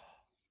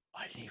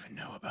 I didn't even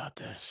know about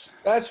this.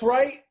 That's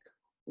right.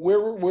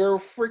 We're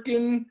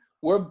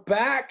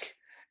back.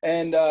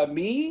 And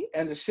me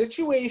and the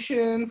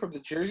Situation from the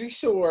Jersey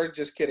Shore,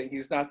 just kidding,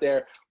 he's not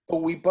there. But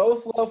we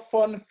both love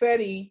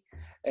Funfetti.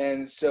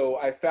 And so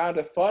I found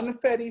a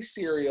Funfetti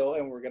cereal,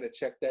 and we're going to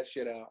check that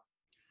shit out.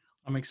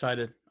 I'm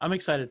excited.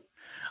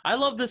 I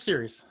love this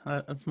series.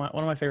 That's one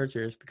of my favorite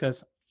series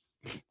because,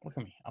 look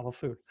at me, I love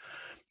food.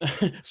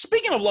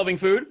 Speaking of loving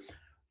food,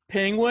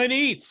 Penguin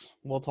Eats.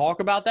 We'll talk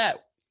about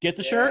that. Get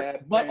the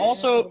shirt, but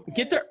also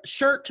get the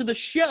shirt to the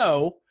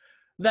show.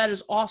 That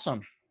is awesome.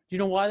 Do you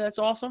know why that's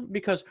awesome?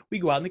 Because we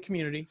go out in the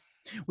community.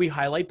 We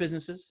highlight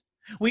businesses.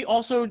 We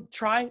also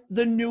try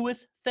the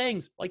newest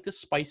things, like the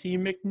Spicy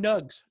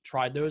McNugs.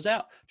 Tried those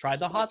out. Tried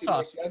the hot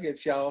sauce.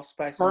 McNuggets, y'all.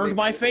 Spicy Burned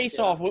my face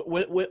off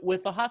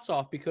with the hot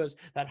sauce because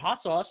that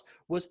hot sauce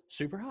was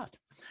super hot.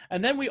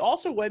 And then we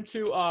also went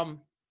to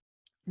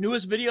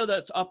newest video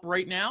that's up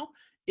right now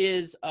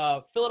is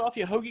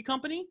Philadelphia Hoagie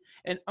Company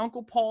and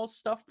Uncle Paul's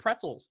Stuffed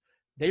Pretzels.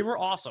 They were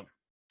awesome.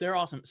 They're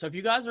awesome. So if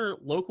you guys are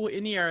local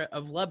in the area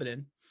of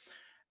Lebanon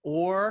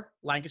or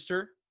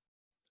Lancaster,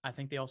 I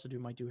think they also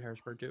might do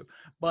Harrisburg too.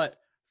 But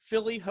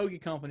Philly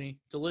Hoagie Company,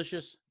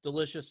 delicious,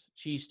 delicious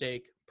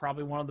cheesesteak.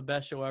 Probably one of the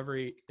best you'll ever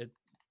eat.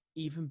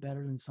 Even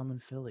better than some in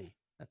Philly.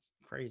 That's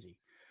crazy.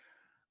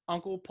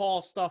 Uncle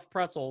Paul's Stuffed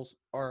Pretzels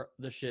are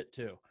the shit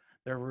too.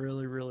 They're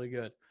really, really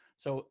good.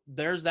 So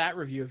there's that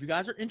review. If you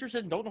guys are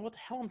interested and don't know what the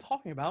hell I'm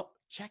talking about,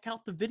 check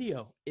out the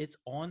video. It's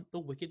on the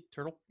Wicked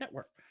Turtle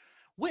Network,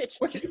 which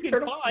you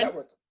can find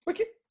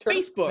Wicked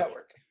Turtle Facebook.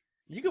 Network.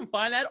 You can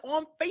find that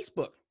on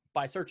Facebook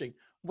by searching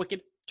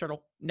Wicked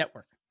Turtle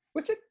Network.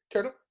 Wicked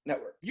Turtle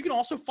Network. You can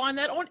also find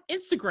that on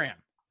Instagram.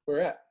 Where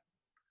at?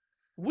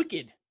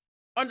 Wicked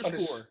 _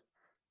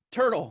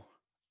 Turtle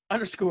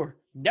 _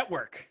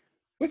 Network.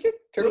 Wicked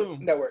Turtle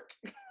Boom. Network.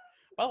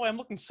 By the way, I'm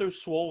looking so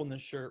swole in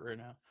this shirt right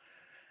now.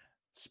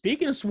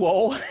 Speaking of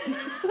swole,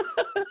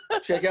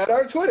 check out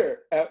our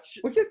Twitter at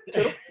Wicked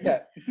Turtle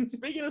Net.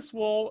 Speaking of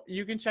swole,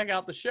 you can check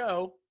out the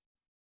show.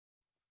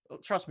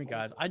 Trust me,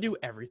 guys, I do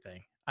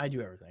everything.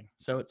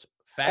 So it's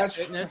Fat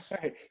Fitness.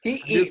 Right.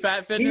 He eats.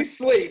 Fat Fitness. He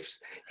sleeps.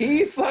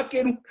 He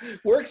fucking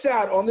works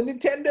out on the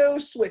Nintendo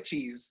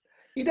Switchies.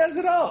 He does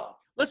it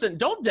all. Listen,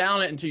 don't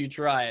down it until you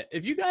try it.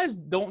 If you guys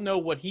don't know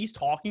what he's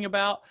talking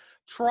about,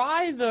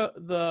 try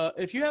the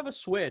if you have a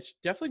Switch,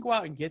 definitely go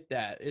out and get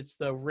that. It's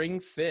the Ring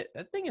Fit.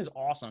 That thing is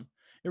awesome.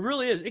 It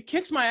really is. It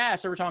kicks my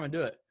ass every time I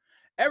do it.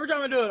 Every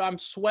time I do it, I'm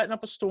sweating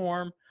up a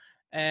storm,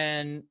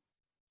 and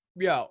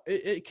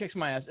it kicks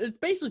my ass. It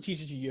basically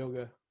teaches you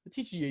yoga. It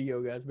teaches you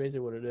yoga. That's basically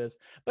what it is.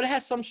 But it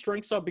has some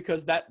strength stuff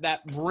because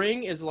that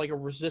ring is like a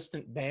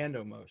resistant band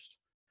almost.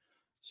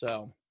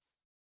 So,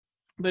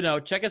 but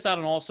no, check us out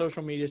on all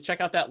social medias. Check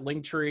out that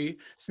link tree.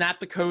 Snap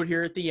the code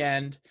here at the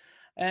end.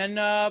 And,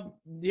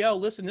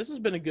 listen, this has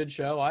been a good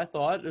show, I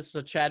thought. This is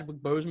a Chadwick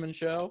Boseman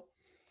show.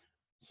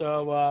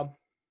 So, all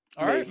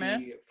right,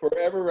 man.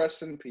 Forever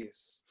rest in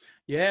peace.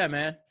 Yeah,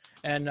 man.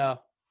 And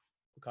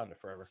Wakanda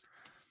forever.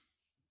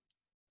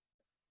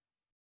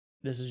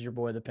 This is your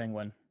boy, the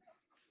Penguin.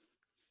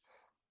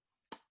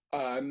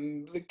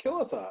 I'm the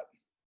Killathot.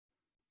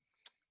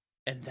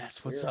 And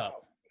that's what's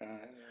up.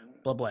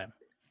 Blah, blam.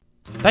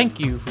 Thank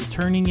you for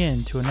tuning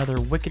in to another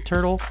Wicked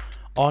Turtle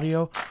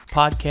audio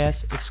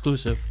podcast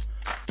exclusive.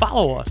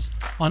 Follow us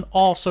on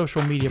all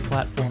social media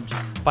platforms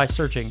by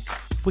searching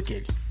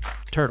Wicked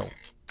Turtle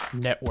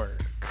Network.